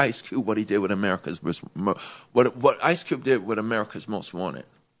 along with Ice Cube, what he did with what Ice Cube did with America's Most Wanted.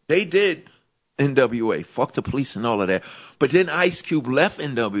 They did NWA, fuck the police and all of that. But then Ice Cube left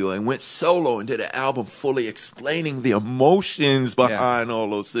NWA and went solo and did an album fully explaining the emotions behind all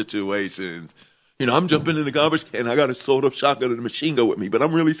those situations. You know, I'm jumping in the garbage can. I got a soda shotgun and a machine gun with me, but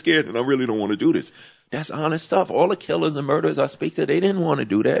I'm really scared and I really don't want to do this. That's honest stuff. All the killers and murderers I speak to, they didn't want to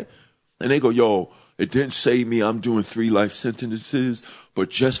do that. And they go, yo, it didn't save me. I'm doing 3 life sentences, but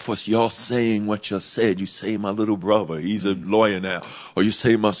just for y'all saying what you said, you say my little brother, he's a lawyer now. Or you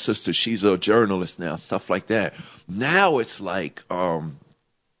say my sister, she's a journalist now, stuff like that. Now it's like,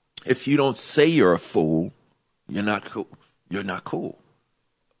 if you don't say you're a fool, you're not cool. You're not cool.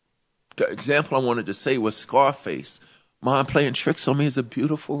 The example I wanted to say was Scarface. Mom Playing Tricks on Me is a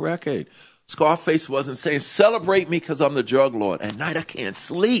beautiful record. Scarface wasn't saying, celebrate me because I'm the drug lord. At night I can't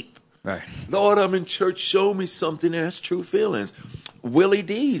sleep. Right. Lord, I'm in church. Show me something that's true feelings. Willie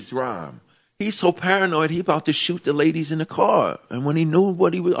D's rhyme. He's so paranoid he about to shoot the ladies in the car. And when he knew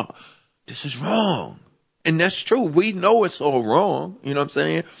what he was, this is wrong. And that's true. We know it's all wrong. You know what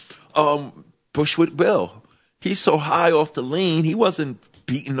I'm saying? Bushwick Bill. He's so high off the lean, he wasn't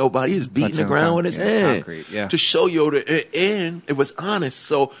beating nobody. He was beating the ground with his hand. To show you the end, it was honest.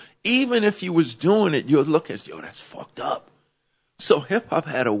 So even if you was doing it, you'll look at, yo, that's fucked up. So hip hop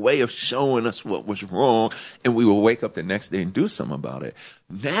had a way of showing us what was wrong, and we will wake up the next day and do something about it.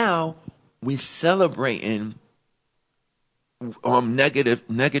 Now we celebrating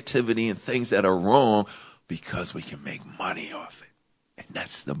negativity and things that are wrong because we can make money off it. And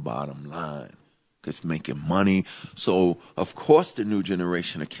that's the bottom line. Because making money. So, of course, the new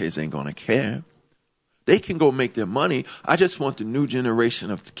generation of kids ain't going to care. They can go make their money. I just want the new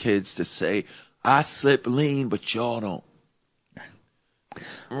generation of kids to say, I slip lean, but y'all don't.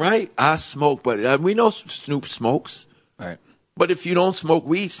 Right? I smoke, but we know Snoop smokes. Right. But if you don't smoke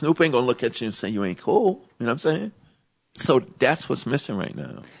weed, Snoop ain't going to look at you and say you ain't cool. You know what I'm saying? So that's what's missing right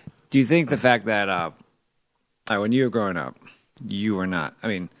now. Do you think the fact that when you were growing up, you were not, I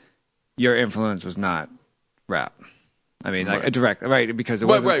mean, your influence was not rap. I mean, like a direct, right? Because it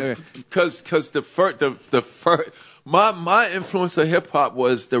wasn't. Right. Because the first, my influence of hip hop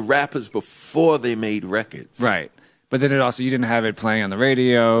was the rappers before they made records. Right. But then you didn't have it playing on the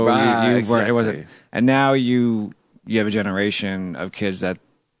radio. Right. Exactly. It wasn't. And now you have a generation of kids that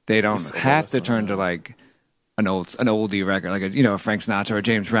they don't have to turn to like an oldie record, like a Frank Sinatra or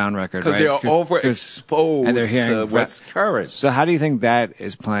James Brown record, because right? they're overexposed and they're hearing to what's current. So how do you think that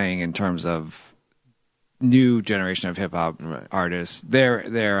is playing in terms of new generation of hip hop artists?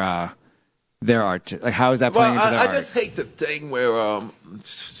 Their art, like how is that playing into their art? I just hate the thing where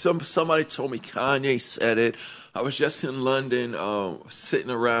somebody told me Kanye said it. I was just in London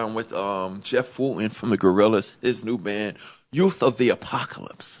sitting around with Jeff Wooten from the Gorillaz, his new band. Youth of the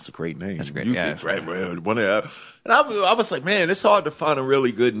Apocalypse. That's a great name. That's great. Youth and I was like, man, it's hard to find a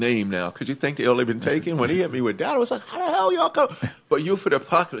really good name now because you think they only been taken. When he hit me with that, I was like, how the hell y'all come? But Youth of the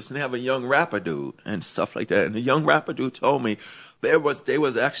Apocalypse, and they have a young rapper dude and stuff like that. And the young rapper dude told me they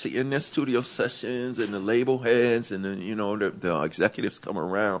was actually in their studio sessions and the label heads and the executives come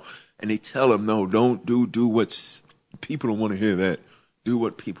around and they tell him, no, don't do what's people don't want to hear that. Do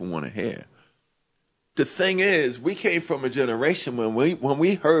what people want to hear. The thing is, we came from a generation when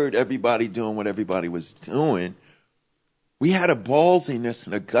we heard everybody doing what everybody was doing, we had a ballsiness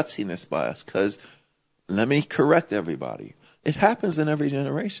and a gutsiness by us because, let me correct everybody, it happens in every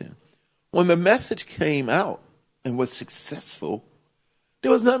generation. When the message came out and was successful, there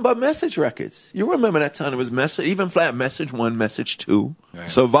was nothing but Message records. You remember that time it was Message, even flat Message 1, Message 2, right.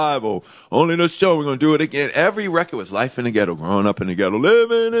 Survival, Only the Show, we're going to do it again. Every record was Life in the Ghetto, growing up in the ghetto,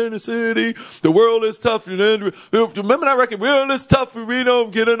 living in the city, the world is tough. Remember that record, world is tough, we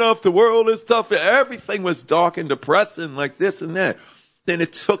don't get enough, the world is tough. Everything was dark and depressing like this and that. Then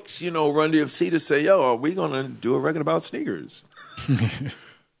it took, Run DMC to say, yo, are we going to do a record about sneakers?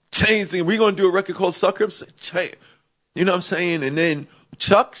 Change, we're going to do a record called Sucker. You know what I'm saying? And then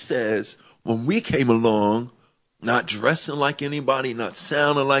Chuck says, when we came along, not dressing like anybody, not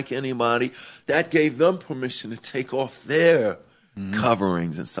sounding like anybody, that gave them permission to take off their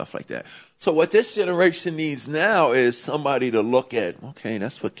coverings and stuff like that. So what this generation needs now is somebody to look at, okay,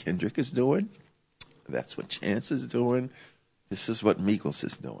 that's what Kendrick is doing. That's what Chance is doing. This is what Migos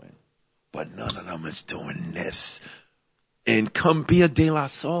is doing. But none of them is doing this. And come be a De La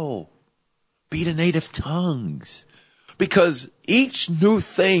Soul. Be the Native Tongues. Because each new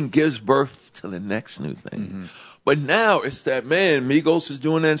thing gives birth to the next new thing. Mm-hmm. But now it's that, man, Migos is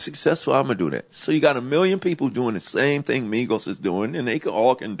doing that and successful, I'm going to do that. So you got 1 million people doing the same thing Migos is doing, and they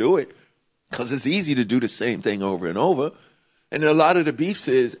all can do it because it's easy to do the same thing over and over. And a lot of the beefs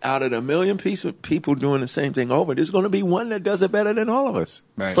is, out of the 1 million people doing the same thing over, there's going to be one that does it better than all of us.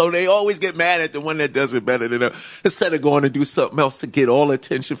 Right. So they always get mad at the one that does it better than us, instead of going to do something else to get all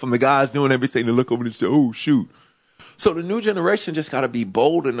attention from the guys doing everything to look over and say, oh, shoot. So the new generation just got to be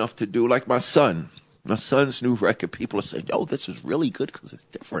bold enough to do, like my son's new record. People are saying, yo, this is really good because it's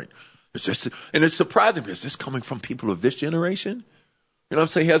different. And it's surprising because this coming from people of this generation. You know what I'm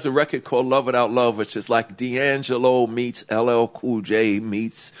saying? He has a record called Love Without Love, which is like D'Angelo meets LL Cool J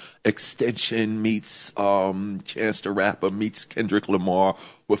meets Extension meets Chance the Rapper meets Kendrick Lamar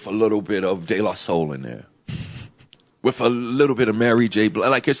with a little bit of De La Soul in there. With a little bit of Mary J. Blige.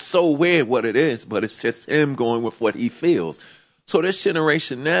 Like, it's so weird what it is, but it's just him going with what he feels. So this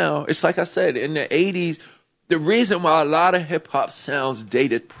generation now, it's like I said, in the 80s, the reason why a lot of hip-hop sounds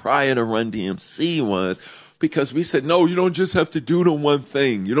dated prior to Run DMC was because we said, no, you don't just have to do the one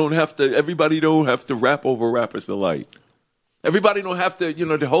thing. You don't have to, everybody don't have to rap over rappers alike. Everybody don't have to,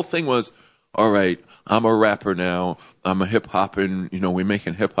 the whole thing was, all right, I'm a rapper now. I'm a hip-hop and, we're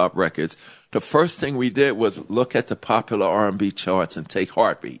making hip-hop records. The first thing we did was look at the popular R&B charts and take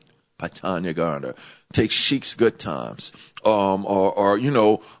Heartbeat by Tanya Garner, take Chic's Good Times,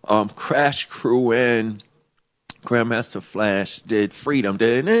 Crash Crew and Grandmaster Flash did Freedom.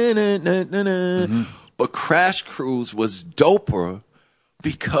 Mm-hmm. But Crash Crews was doper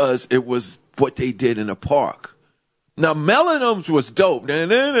because it was what they did in the park. Now, Melanums was dope.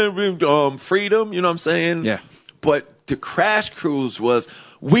 Freedom, you know what I'm saying? Yeah. But the Crash Crews was,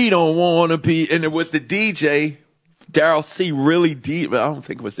 we don't want to be, and it was the DJ, Daryl C, really deep. I don't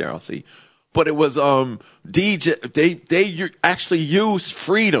think it was Daryl C. But it was DJ, they actually used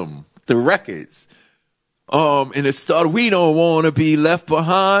Freedom, the records. And it started, we don't want to be left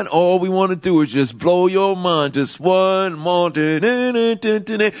behind. All we want to do is just blow your mind. Just one more. And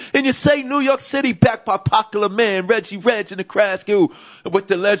you say New York City back by Popular Man, Reggie Reg and the Crash Crew with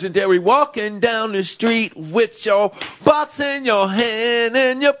the legendary walking down the street with your box in your hand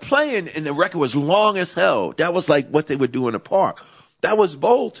and you're playing. And the record was long as hell. That was like what they would do in the park. That was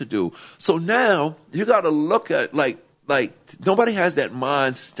bold to do. So now you got to look at like nobody has that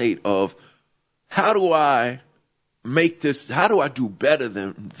mind state of, how do I make this, how do I do better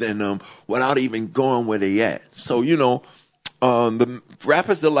than them without even going where they at? So, the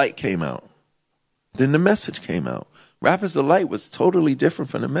Rapper's Delight came out. Then The Message came out. Rapper's Delight was totally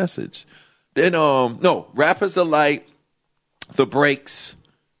different from The Message. Then, Rapper's Delight, The Breaks,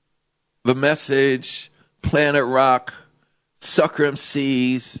 The Message, Planet Rock, Sucker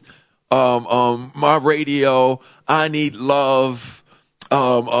MCs, My Radio, I Need Love,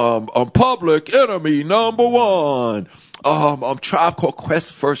 Public Enemy #1. Tribe Called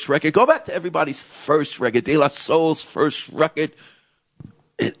Quest first record. Go back to everybody's first record. De La Soul's first record.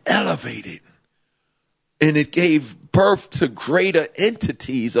 It elevated. And it gave birth to greater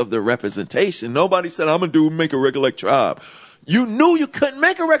entities of the representation. Nobody said, I'm going to make a record like Tribe. You knew you couldn't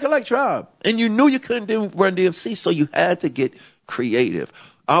make a record like Tribe. And you knew you couldn't do Run DMC, so you had to get creative.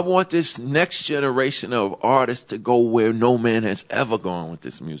 I want this next generation of artists to go where no man has ever gone with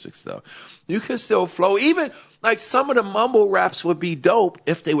this music stuff. You can still flow. Even like some of the mumble raps would be dope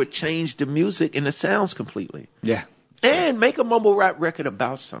if they would change the music and the sounds completely. Yeah. And make a mumble rap record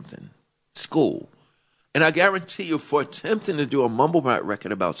about something. School. And I guarantee you, for attempting to do a mumble rap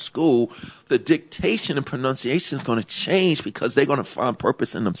record about school, the dictation and pronunciation is going to change because they're going to find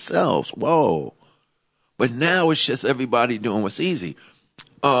purpose in themselves. Whoa. But now it's just everybody doing what's easy.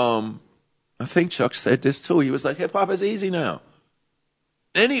 I I think Chuck said this too. He was like, hip hop is easy now.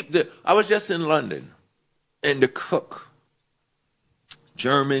 I was just in London, and the cook,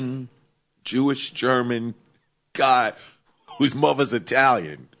 Jewish German guy whose mother's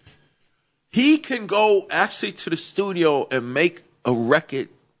Italian, he can go actually to the studio and make a record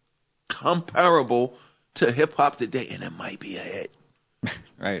comparable to hip hop today, and it might be a hit.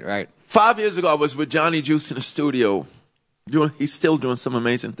 Right. 5 years ago, I was with Johnny Juice in the studio. He's still doing some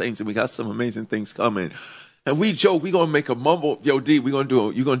amazing things, and we got some amazing things coming. And we joke, we're gonna make a mumble. Yo, D, you're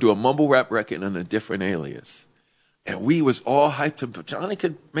gonna do a mumble rap record under a different alias. And we was all hyped to Johnny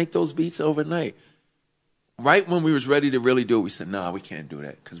could make those beats overnight. Right when we was ready to really do it, we said, nah, we can't do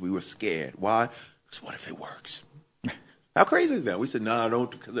that, because we were scared. Why? Because what if it works? How crazy is that? We said, nah,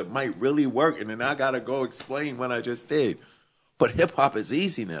 don't, because it might really work, and then I gotta go explain what I just did. But hip hop is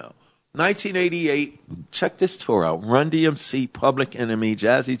easy now. 1988, check this tour out. Run DMC, Public Enemy,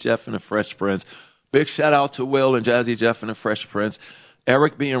 Jazzy Jeff and the Fresh Prince. Big shout out to Will and Jazzy Jeff and the Fresh Prince.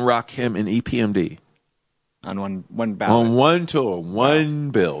 Eric B. and Rakim and EPMD. On one ballot. On one tour,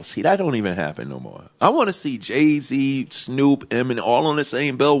 one bill. See, that don't even happen no more. I want to see Jay-Z, Snoop, Eminem all on the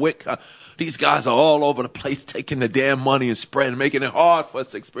same bill. These guys are all over the place taking the damn money and spreading, making it hard for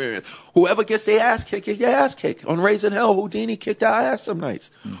us to experience. Whoever gets their ass kicked, get their ass kicked. On Raising Hell, Houdini kicked our ass some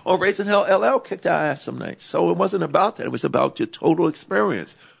nights. On Raising Hell, LL kicked our ass some nights. So it wasn't about that. It was about your total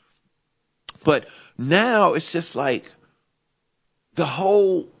experience. But now it's just like the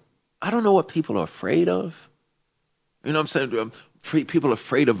whole, I don't know what people are afraid of. You know what I'm saying? People are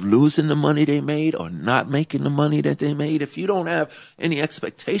afraid of losing the money they made or not making the money that they made. If you don't have any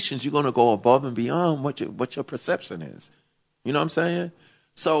expectations, you're going to go above and beyond what your perception is. You know what I'm saying?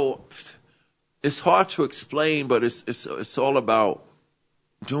 So it's hard to explain, but it's all about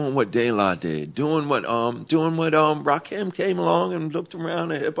doing what De La did, doing what Rakim came along and looked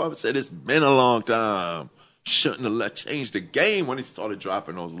around at hip hop and said, it's been a long time. Shouldn't have changed the game when he started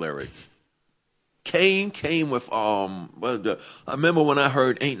dropping those lyrics. Kane came with I remember when I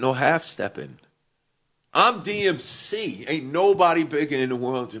heard Ain't No Half Steppin'. I'm DMC. Ain't nobody bigger in the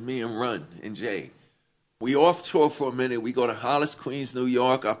world than me and Run and Jay. We off tour for a minute. We go to Hollis, Queens, New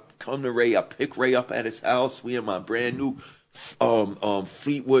York. I come to Ray. I pick Ray up at his house. We in my brand new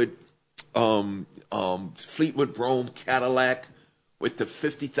Fleetwood Brougham Cadillac with the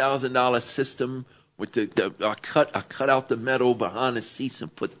 $50,000 system. With I cut out the metal behind the seats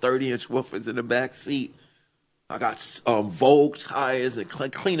and put 30-inch woofers in the back seat. I got Vogue tires and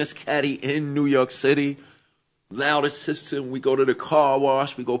cleanest caddy in New York City. Loudest system. We go to the car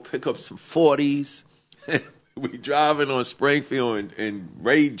wash. We go pick up some 40s. We driving on Springfield, and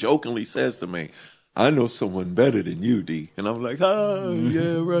Ray jokingly says to me, I know someone better than you, D. And I'm like, oh,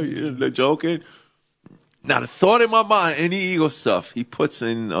 yeah, right. Yeah, they're joking. Now, the thought in my mind, any ego stuff, he puts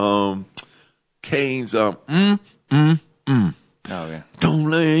in Kane's Oh, yeah.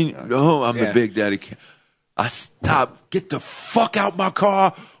 Don't lay. No, I'm the Big Daddy. I stopped. Get the fuck out my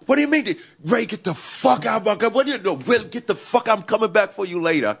car. What do you mean? Ray, get the fuck out my car. What do you know? Will, get the fuck. I'm coming back for you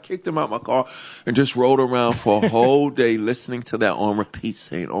later. I kicked him out my car and just rode around for a whole day listening to that on repeat,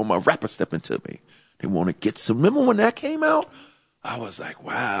 saying, oh, my rapper stepping to me. They want to get some. Remember when that came out? I was like,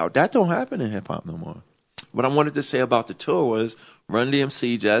 wow, that don't happen in hip hop no more. What I wanted to say about the tour was Run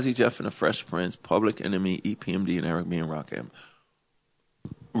DMC, Jazzy Jeff and the Fresh Prince, Public Enemy, EPMD, and Eric B. and Rakim.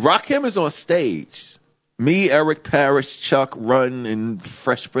 Rakim is on stage. Me, Eric Parrish, Chuck, Run, and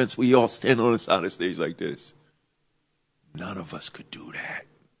Fresh Prince, we all stand on the side of the stage like this. None of us could do that.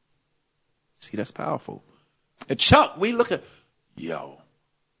 See, that's powerful. And Chuck, we look at, none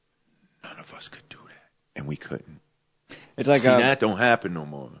of us could do that. And we couldn't. It's like that don't happen no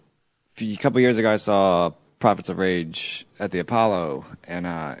more. A couple years ago, I saw Prophets of Rage at the Apollo, and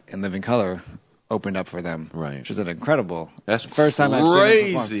In Living Color opened up for them, right? Which was an incredible. That's first time I've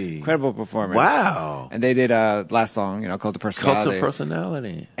seen them perform. Incredible performance. Wow! And they did last song, Cult of Personality. Cult of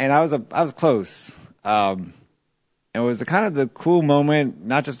Personality. And I was close. It was the cool moment,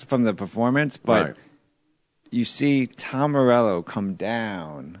 not just from the performance, but you see Tom Morello come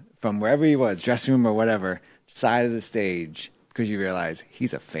down from wherever he was, dressing room or whatever, side of the stage, because you realize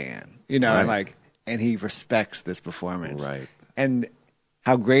he's a fan, and he respects this performance. Right. And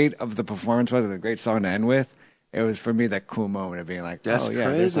how great of the performance was, and a great song to end with. It was, for me, that cool moment of being like, that's crazy.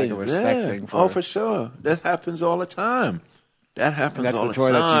 There's like a respect thing. For sure. That happens all the time. That happens all the time. That's the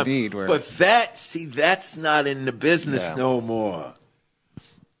tour that you need. But that's not in the business no more.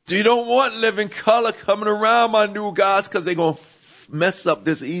 You don't want Living Color coming around, my new guys, because they're going to mess up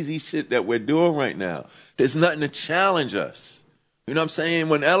this easy shit that we're doing right now. There's nothing to challenge us. You know what I'm saying?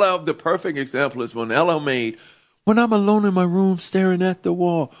 When LL, the perfect example is when LL made When I'm Alone in My Room Staring at the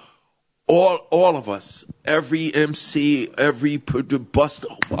Wall. all of us, every MC, every buster.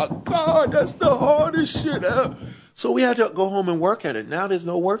 Oh my God, that's the hardest shit ever. So we had to go home and work at it. Now there's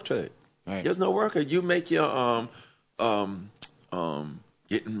no work to it. Right. There's no work. You make your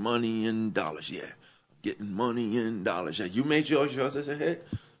getting money in dollars. Yeah, getting money in dollars. Yeah, you made yours as a hit.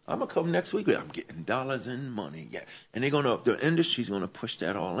 I'm gonna come next week. I'm getting dollars and money. Yeah, and the industry's gonna push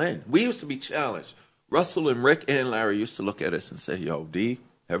that all in. We used to be challenged. Russell and Rick and Larry used to look at us and say, "Yo, D,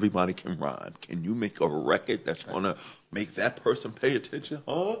 everybody can rhyme. Can you make a record that's gonna make that person pay attention?"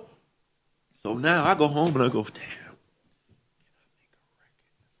 Huh? So now I go home and I go, damn.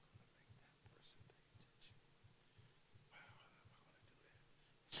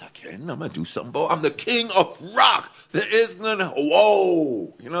 I'm gonna do something, boy. I'm the king of rock. There is none.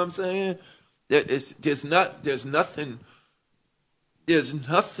 Whoa, you know what I'm saying? There's nothing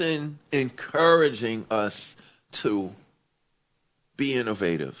encouraging us to be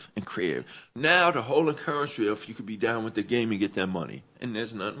innovative and creative. Now the whole encouragement, if you could be down with the game and get that money, and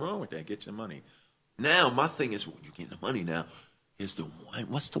there's nothing wrong with that. Get your money. Now my thing is, you get the money now.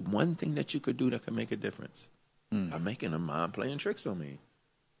 What's the one thing that you could do that could make a difference? I'm making a mind playing tricks on me.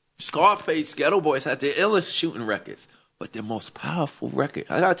 Scarface, Ghetto Boys had their illest shooting records, but their most powerful record.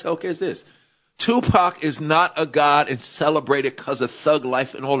 I gotta tell kids this: Tupac is not a god and celebrated because of thug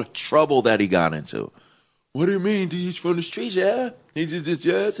life and all the trouble that he got into. What do you mean? He's from the streets, yeah. He's just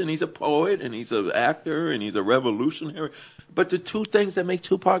yes, and he's a poet, and he's an actor, and he's a revolutionary. But the two things that make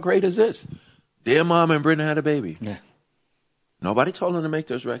Tupac great is this: Dear Mama and Brenda Had a Baby. Yeah. Nobody told him to make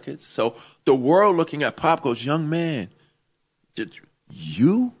those records. So the world looking at Pop goes, young man, he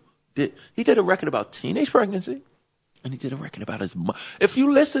did a record about teenage pregnancy, and he did a record about his mom. If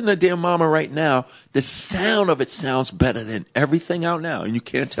you listen to Dear Mama right now, the sound of it sounds better than everything out now, and you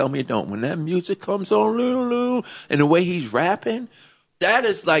can't tell me it don't. When that music comes on, and the way he's rapping, that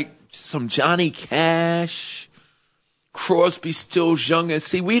is like some Johnny Cash, Crosby, Stills, Young. And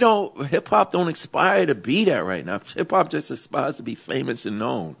see, hip-hop don't aspire to be that right now. Hip-hop just aspires to be famous and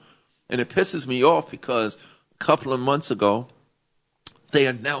known. And it pisses me off because a couple of months ago, they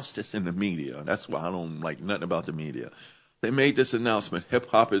announced this in the media. That's why I don't like nothing about the media. They made this announcement.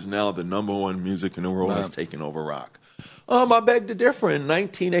 Hip-hop is now the #1 music in the world. That's taking over rock. I beg to differ. In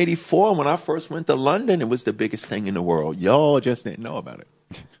 1984, when I first went to London, it was the biggest thing in the world. Y'all just didn't know about it.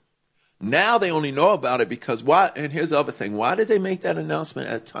 Now they only know about it because why? And here's the other thing. Why did they make that announcement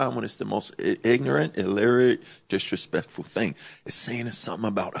at a time when it's the most ignorant, illiterate, disrespectful thing? It's saying it's something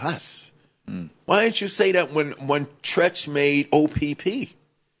about us. Why didn't you say that when Tretch made OPP,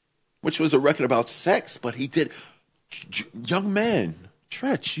 which was a record about sex, but he did, young man,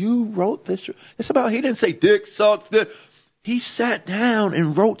 Tretch, you wrote this. It's about, he didn't say dick sucked. He sat down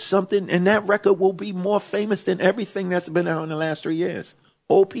and wrote something, and that record will be more famous than everything that's been out in the last 3 years.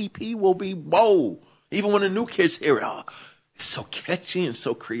 OPP will be, whoa. Even when the new kids hear it, it's so catchy and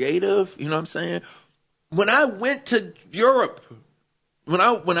so creative. You know what I'm saying? When I went to Europe, when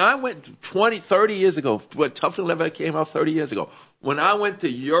I went 20, 30 years ago, when Tough and Clever came out 30 years ago, when I went to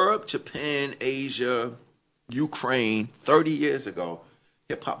Europe, Japan, Asia, Ukraine 30 years ago,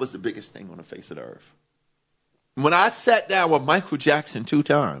 hip-hop was the biggest thing on the face of the earth. When I sat down with Michael Jackson 2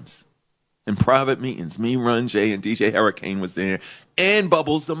 times in private meetings, me, Run J, and DJ Hurricane was there, and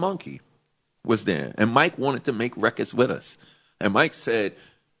Bubbles the Monkey was there. And Mike wanted to make records with us. And Mike said,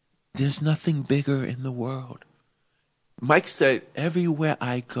 there's nothing bigger in the world. Mike said, everywhere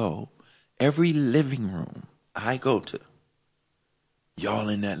I go, every living room I go to, y'all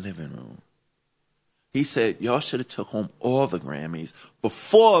in that living room. He said, y'all should have took home all the Grammys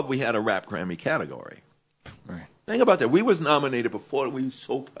before we had a rap Grammy category. Right. Think about that. We was nominated before we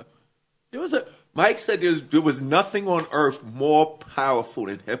Mike said there was nothing on earth more powerful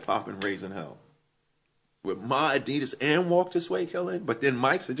than hip-hop and Raising Hell. With my Adidas and Walk This Way killing, but then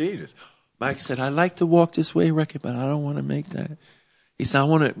Mike's Adidas. Mike said, I like to Walk This Way record, but I don't want to make that. He said,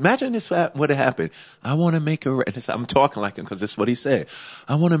 imagine this would have happened. I want to make a record. I'm talking like him because that's what he said.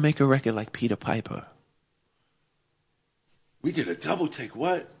 I want to make a record like Peter Piper. We did a double take.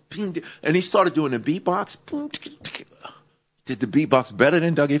 What? And he started doing the beatbox. Did the beatbox better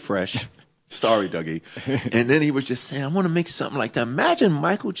than Dougie Fresh. Sorry, Dougie. And then he was just saying, I want to make something like that. Imagine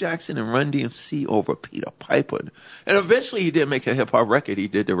Michael Jackson and Run DMC over Peter Piper. And eventually he did make a hip-hop record. He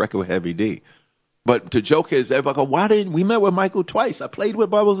did the record with Heavy D. But the joke is, everybody go, why didn't we met with Michael twice? I played with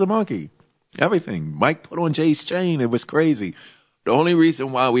Bubbles the Monkey. Everything. Mike put on Jay's chain. It was crazy. The only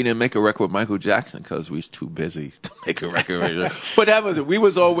reason why we didn't make a record with Michael Jackson because we was too busy to make a record. But that was it. We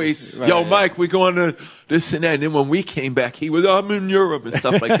was always, yo, Mike, we going to this and that. And then when we came back, he was, I'm in Europe and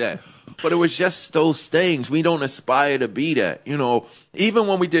stuff like that. But it was just those things. We don't aspire to be that. You know, even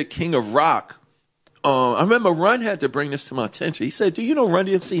when we did King of Rock, I remember Run had to bring this to my attention. He said, do you know Run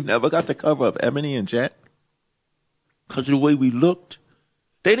DMC never got the cover of Ebony and Jet? Because of the way we looked.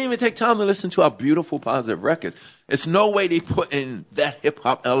 They didn't even take time to listen to our beautiful, positive records. It's no way they put in that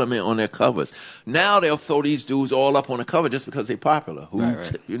hip-hop element on their covers. Now they'll throw these dudes all up on the cover just because they're popular.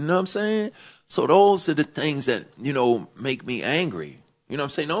 Right. You know what I'm saying? So those are the things that, you know, make me angry. You know what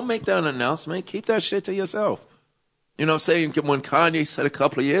I'm saying? Don't make that an announcement. Keep that shit to yourself. You know what I'm saying? When Kanye said a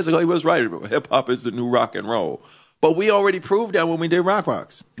couple of years ago, he was right. Hip-hop is the new rock and roll. But we already proved that when we did Rock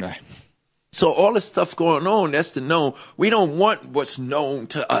Rocks. Right. So all this stuff going on, that's the known. We don't want what's known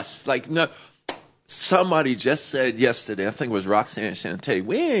to us. Like, no, somebody just said yesterday, I think it was Roxanne Shante,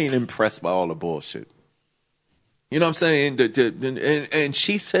 we ain't impressed by all the bullshit. You know what I'm saying? And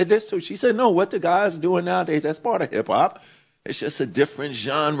she said this too. She said, no, what the guys doing nowadays, that's part of hip-hop. It's just a different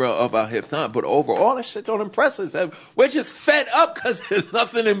genre of our hip-hop. But overall, that shit don't impress us. We're just fed up because there's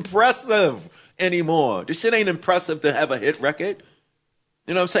nothing impressive anymore. This shit ain't impressive to have a hit record.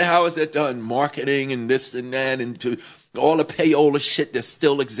 You know what I'm saying? How is that done? Marketing and this and that and to all the payola shit that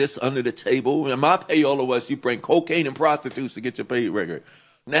still exists under the table. And my payola was you bring cocaine and prostitutes to get your pay record.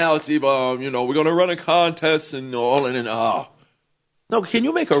 Now it's even, you know, we're going to run a contest and all and then, No, can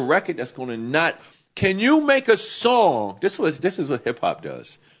you make a record that's going to not, can you make a song? This is what hip hop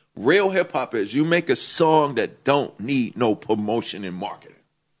does. Real hip hop is you make a song that don't need no promotion and marketing.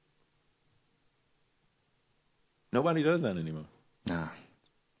 Nobody does that anymore. Nah.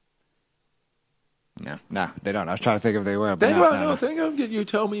 No, they don't. I was trying to think if they were. But think of you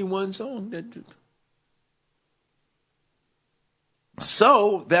tell me one song.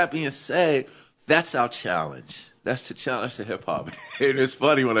 So, that being said, that's our challenge. That's the challenge to hip-hop. And it's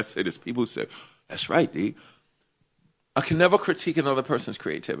funny when I say this. People say, that's right, D. I can never critique another person's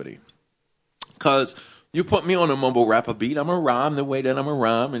creativity. Because you put me on a mumble rapper beat, I'm a rhyme the way that I'm a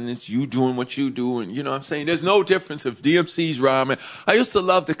rhyme, and it's you doing what you do, and you know what I'm saying? There's no difference if DMC's rhyming. I used to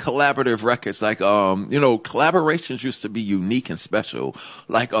love the collaborative records, like, collaborations used to be unique and special,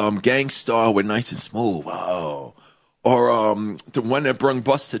 like Gang Starr with Nice and Smooth, or the one that brung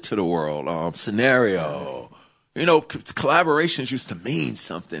Busta to the world, Scenario. You know, collaborations used to mean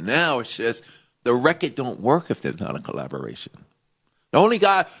something. Now it's just, the record don't work if there's not a collaboration. The only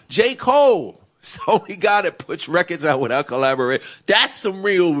guy, J. Cole, it's the only guy that puts records out without collaboration. That's some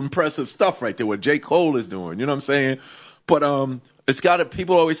real impressive stuff right there, what J. Cole is doing. You know what I'm saying? But it's got to,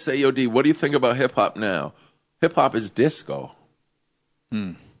 people always say, yo, D, what do you think about hip-hop now? Hip-hop is disco.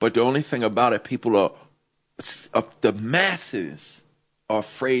 But the only thing about it, people are, the masses are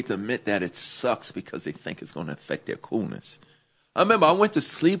afraid to admit that it sucks because they think it's going to affect their coolness. I remember I went to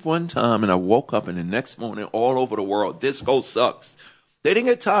sleep one time and I woke up and the next morning all over the world, disco sucks. They didn't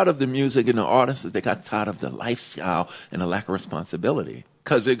get tired of the music and the artists. They got tired of the lifestyle and the lack of responsibility.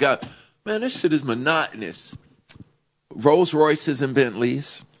 Because they got, man, this shit is monotonous. Rolls Royces and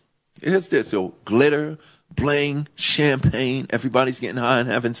Bentleys. Here's this, glitter, bling, champagne. Everybody's getting high and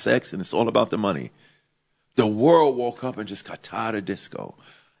having sex, and it's all about the money. The world woke up and just got tired of disco.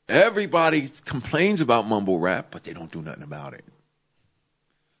 Everybody complains about mumble rap, but they don't do nothing about it.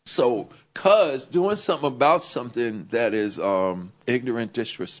 So, cuz doing something about something that is ignorant,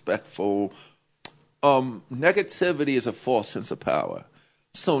 disrespectful, negativity is a false sense of power.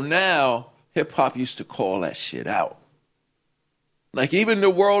 So now, hip-hop used to call that shit out. Like even the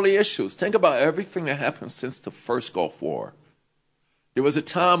worldly issues. Think about everything that happened since the first Gulf War. There was a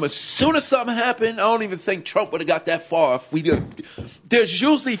time, as soon as something happened, I don't even think Trump would have got that far. If we did. There's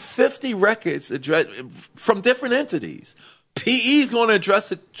usually 50 records from different entities. PE is going to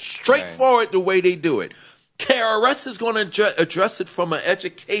address it straightforward the way they do it. KRS is going to address it from an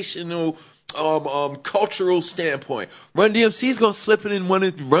educational, cultural standpoint. Run DMC is going to slip it in one.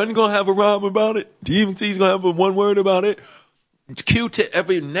 Run going to have a rhyme about it. DMC is going to have one word about it. Q-Tip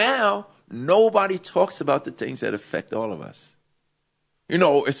now, nobody talks about the things that affect all of us. You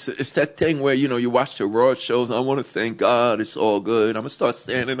know, it's that thing where, you know, you watch the road shows. I want to thank God. It's all good. I'm going to start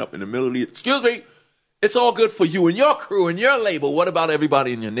standing up in the middle of the, excuse me, it's all good for you and your crew and your label. What about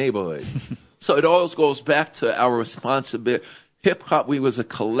everybody in your neighborhood? So it always goes back to our responsibility. Hip-hop, we was a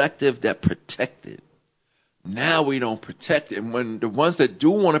collective that protected. Now we don't protect it. And when the ones that do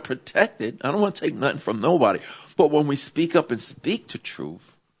want to protect it, I don't want to take nothing from nobody. But when we speak up and speak the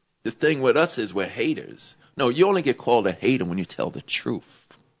truth, the thing with us is we're haters. No, you only get called a hater when you tell the truth.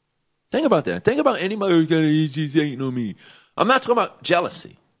 Think about that. Think about anybody who's got issues hating on me. I'm not talking about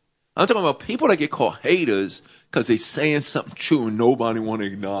jealousy. I'm talking about people that get called haters because they're saying something true and nobody want to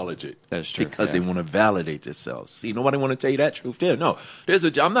acknowledge it. That's true. Because they want to validate themselves. See, nobody want to tell you that truth there. No,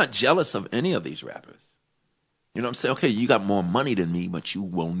 I'm not jealous of any of these rappers. You know what I'm saying? Okay, you got more money than me, but you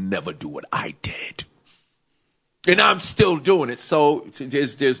will never do what I did. And I'm still doing it. So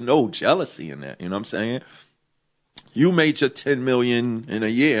there's no jealousy in that. You know what I'm saying? You made your $10 million in a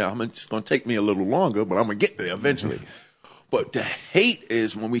year. It's going to take me a little longer, but I'm going to get there eventually. But the hate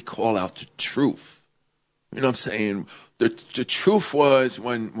is when we call out the truth. You know what I'm saying? The truth was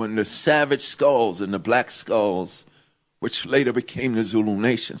when the Savage Skulls and the Black Skulls, which later became the Zulu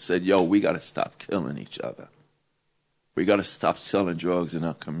Nation, said, yo, we got to stop killing each other. We got to stop selling drugs in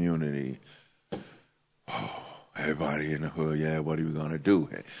our community. Oh, everybody in the hood, yeah, what are we going to do?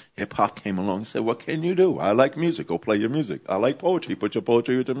 Hip-hop came along and said, what can you do? I like music. Go play your music. I like poetry. Put your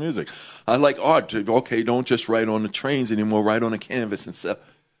poetry with the music. I like art. Okay, don't just write on the trains anymore. Write on a canvas and stuff.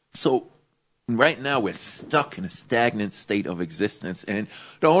 So right now we're stuck in a stagnant state of existence. And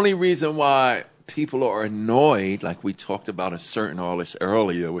the only reason why people are annoyed, like we talked about a certain artist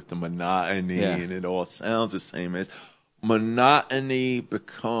earlier with the monotony, and it all sounds the same as, monotony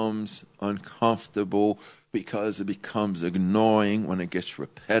becomes uncomfortable because it becomes annoying when it gets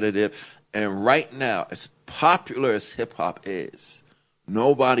repetitive. And right now, as popular as hip-hop is,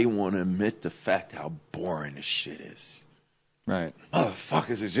 nobody want to admit the fact how boring this shit is. Right.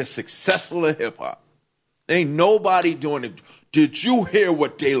 Motherfuckers is just successful at hip-hop. Ain't nobody doing it. Did you hear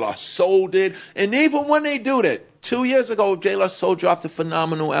what De La Soul did? And even when they do that, 2 years ago, De La Soul dropped a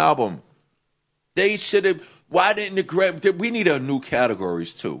phenomenal album. They should have... Why didn't we need a new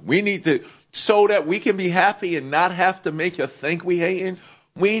categories too? We need to, so that we can be happy and not have to make you think we hating.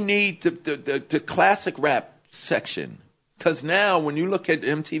 We need the classic rap section. Because now when you look at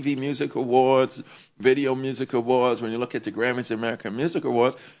MTV Music Awards, Video Music Awards, when you look at the Grammys American Music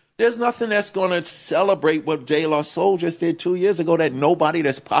Awards, there's nothing that's going to celebrate what De La Soul just did 2 years ago that nobody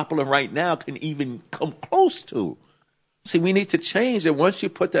that's popular right now can even come close to. See, we need to change it. Once you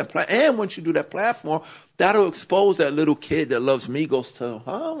put that and once you do that platform, that'll expose that little kid that loves Migos to,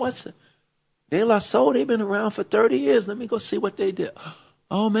 what's it? De La Soul, they've been around for 30 years. Let me go see what they did.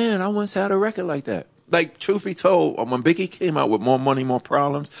 Oh, man, I once had a record like that. Like, truth be told, when Biggie came out with More Money, More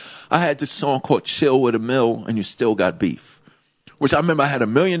Problems, I had this song called Chill with a Mill, and You Still Got Beef, which I remember I had $1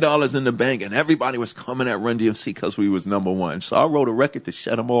 million in the bank, and everybody was coming at Run DMC because we was number one. So I wrote a record to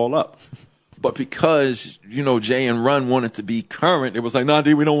shut them all up. But because, Jay and Run wanted to be current, it was like, nah,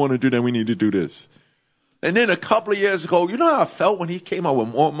 dude, we don't want to do that. We need to do this. And then a couple of years ago, you know how I felt when he came out with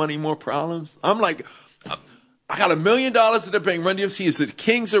More Money, More Problems? I'm like, I got $1 million in the bank. Run DMC is the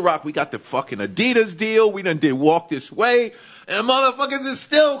Kings of Rock. We got the fucking Adidas deal. We done did Walk This Way. And motherfuckers is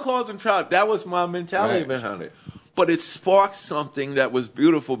still causing trouble. That was my mentality behind it. But it sparked something that was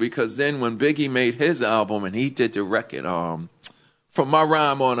beautiful because then when Biggie made his album and he did the record, From my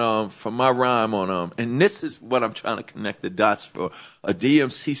rhyme on, and this is what I'm trying to connect the dots for a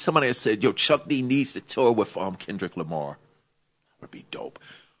DMC. Somebody has said, yo, Chuck D needs to tour with Kendrick Lamar. That would be dope.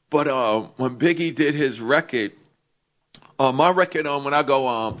 But when Biggie did his record, my record, when I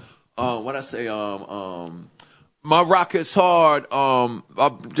go, my rock is hard.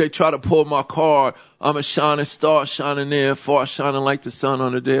 They try to pull my card. I'm a shining star, shining there, far shining like the sun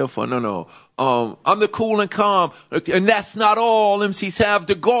on the day of fun. No. I'm the cool and calm, and that's not all. MCs have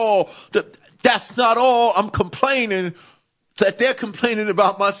the gall. That's not all. I'm complaining that they're complaining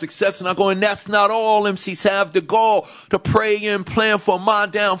about my success, and I'm going, that's not all. MCs have the gall to pray and plan for my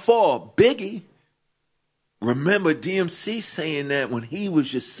downfall. Biggie, remember DMC saying that when he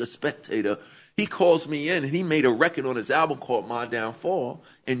was just a spectator. He calls me in and he made a record on his album called My Downfall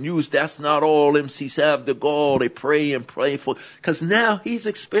and used That's Not All. MCs have the gall. They pray and pray for, because now he's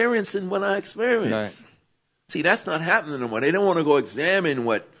experiencing what I experienced. Right. See, that's not happening no more. They don't want to go examine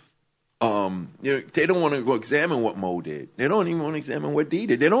what, they don't want to go examine what Mo did. They don't even want to examine what D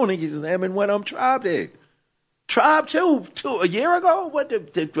did. They don't want to examine what Tribe did. Tribe too, a year ago, what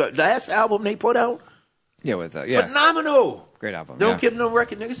the last album they put out? Yeah, phenomenal. Great album. Don't give no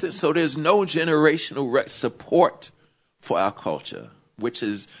recognition. So there's no generational support for our culture, which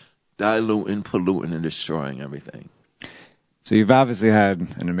is diluting, polluting, and destroying everything. So you've obviously had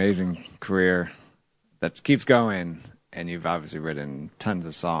an amazing career that keeps going, and you've obviously written tons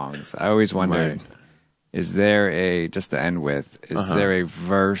of songs. I always wondered, is there just to end with, is there a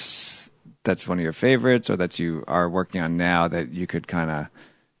verse that's one of your favorites or that you are working on now that you could kind of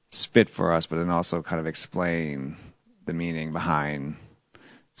spit for us, but then also kind of explain the meaning behind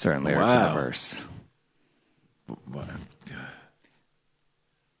certain lyrics in the verse?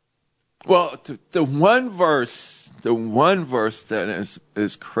 Well, the one verse that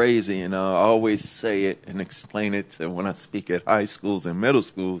is crazy, and I always say it and explain it to when I speak at high schools and middle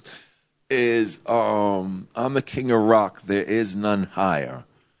schools, is I'm the king of rock. There is none higher.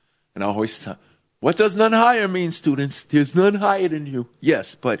 And I always tell, what does none higher mean, students? There's none higher than you.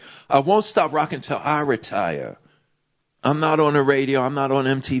 Yes, but I won't stop rocking till I retire. I'm not on the radio. I'm not on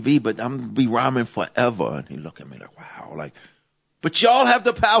MTV, but I'm going to be rhyming forever. And he looked at me like, wow, like, but y'all have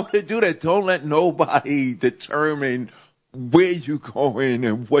the power to do that. Don't let nobody determine where you're going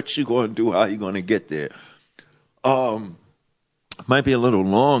and what you're going to do, how you're going to get there. Might be a little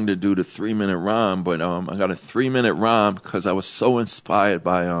long to do the 3-minute rhyme, but I got a 3-minute rhyme because I was so inspired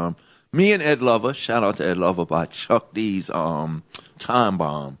by me and Ed Lover. Shout out to Ed Lover by Chuck D's Time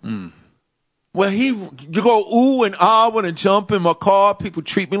Bomb. Well, you go ooh and ah when I jump in my car. People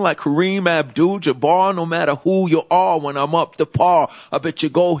treat me like Kareem Abdul-Jabbar. No matter who you are, when I'm up to par, I bet you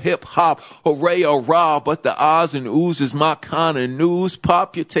go hip hop, hooray or rah. But the ahs and oohs is my kind of news.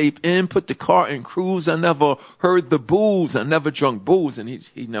 Pop your tape in, put the car in cruise. I never heard the booze. I never drunk booze, and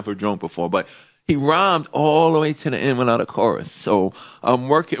he never drunk before, but he rhymed all the way to the end without a chorus. So I'm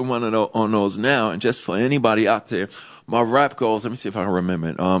working on those now, and just for anybody out there. My rap goes, let me see if I can remember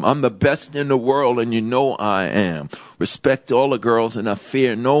it. I'm the best in the world, and you know I am. Respect all the girls, and I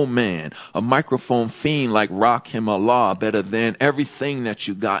fear no man. A microphone fiend like Rakim Allah, better than everything that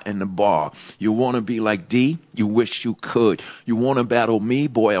you got in the bar. You want to be like D? You wish you could. You want to battle me?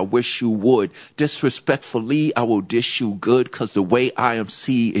 Boy, I wish you would. Disrespectfully, I will dish you good, cause the way I am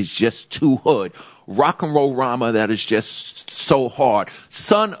see is just too hood. Rock and roll rhymer that is just so hard.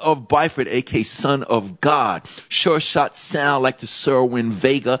 Son of Byford, a.k.a. son of God. Sure shot sound like the Serwin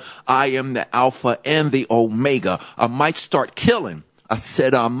Vega. I am the alpha and the omega. I might start killing. I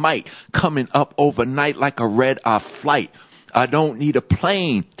said I might. Coming up overnight like a red-eye flight. I don't need a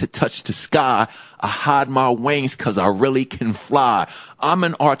plane to touch the sky. I hide my wings cause I really can fly. I'm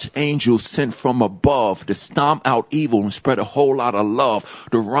an archangel sent from above to stomp out evil and spread a whole lot of love.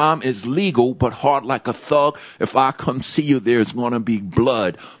 The rhyme is legal but hard like a thug. If I come see you, there's gonna be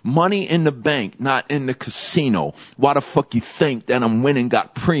blood. Money in the bank, not in the casino. Why the fuck you think that I'm winning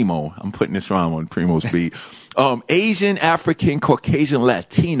got primo? I'm putting this rhyme on Primo's beat. Asian, African, Caucasian,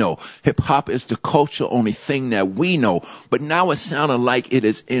 Latino. Hip hop is the culture, only thing that we know. But now it sounded like it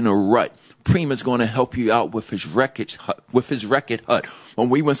is in a rut. Prima's going to help you out with his record hut. When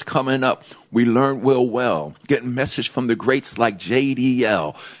we was coming up, we learned well. Getting message from the greats like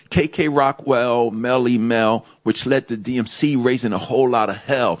JDL, KK Rockwell, Melly Mel, which led to DMC raising a whole lot of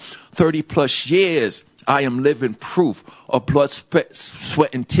hell. 30 plus years. I am living proof of blood, sweat,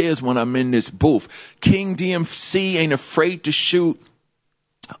 and tears when I'm in this booth. King DMC ain't afraid to shoot.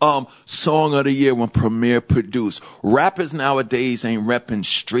 Song of the year when Premier produced. Rappers nowadays ain't repping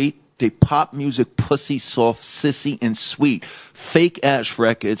street. They pop music, pussy, soft, sissy, and sweet. Fake-ass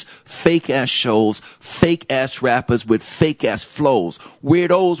records, fake-ass shows, fake-ass rappers with fake-ass flows.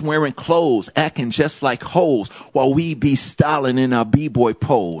 Weirdos wearing clothes, acting just like hoes, while we be styling in our b-boy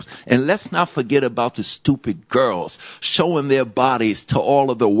pose. And let's not forget about the stupid girls, showing their bodies to all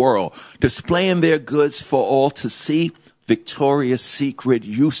of the world, displaying their goods for all to see. Victoria's Secret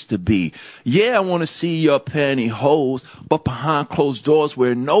used to be. Yeah, I want to see your pantyhose, but behind closed doors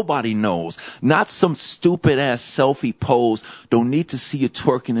where nobody knows. Not some stupid ass selfie pose. Don't need to see you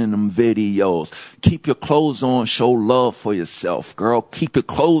twerking in them videos. Keep your clothes on, show love for yourself, girl. Keep your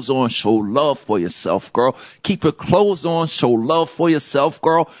clothes on, show love for yourself, girl. Keep your clothes on, show love for yourself,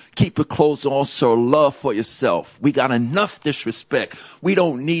 girl. Keep your clothes on, show love for yourself. We got enough disrespect. We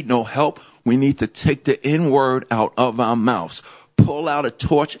don't need no help. We need to take the N-word out of our mouths, pull out a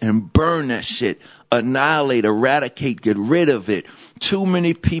torch and burn that shit, annihilate, eradicate, get rid of it. Too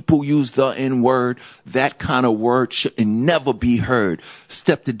many people use the N-word. That kind of word should never be heard.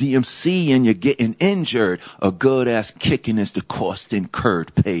 Step to DMC and you're getting injured. A good ass kicking is the cost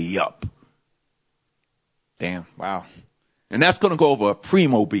incurred. Pay up. Damn, wow. And that's going to go over a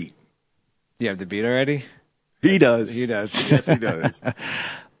Primo beat. You have the beat already? He does. He does. Yes, he does.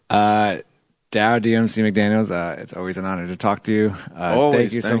 Dow DMC McDaniels, it's always an honor to talk to you.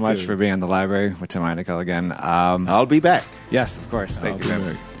 Thank you so much for being in the library with Tim Heinekel again. I'll be back. Yes, of course. Thank you,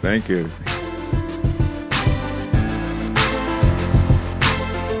 Tim. Thank you.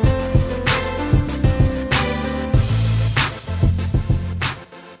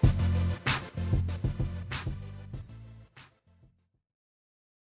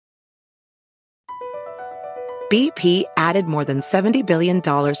 BP added more than $70 billion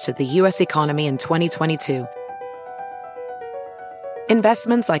to the U.S. economy in 2022.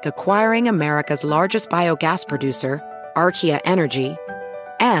 Investments like acquiring America's largest biogas producer, Archaea Energy,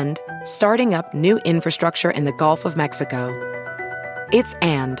 and starting up new infrastructure in the Gulf of Mexico. It's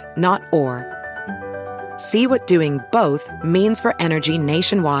and, not or. See what doing both means for energy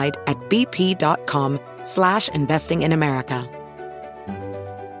nationwide at bp.com/investing in America.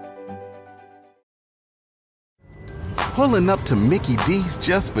 Pulling up to Mickey D's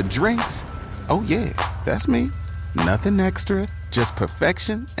just for drinks? Oh yeah, that's me. Nothing extra, just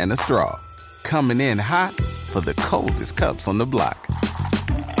perfection and a straw. Coming in hot for the coldest cups on the block.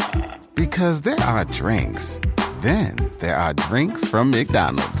 Because there are drinks. Then there are drinks from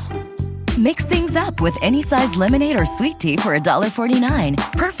McDonald's. Mix things up with any size lemonade or sweet tea for $1.49.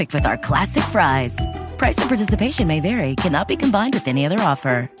 Perfect with our classic fries. Price and participation may vary. Cannot be combined with any other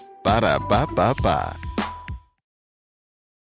offer. Ba-da-ba-ba-ba.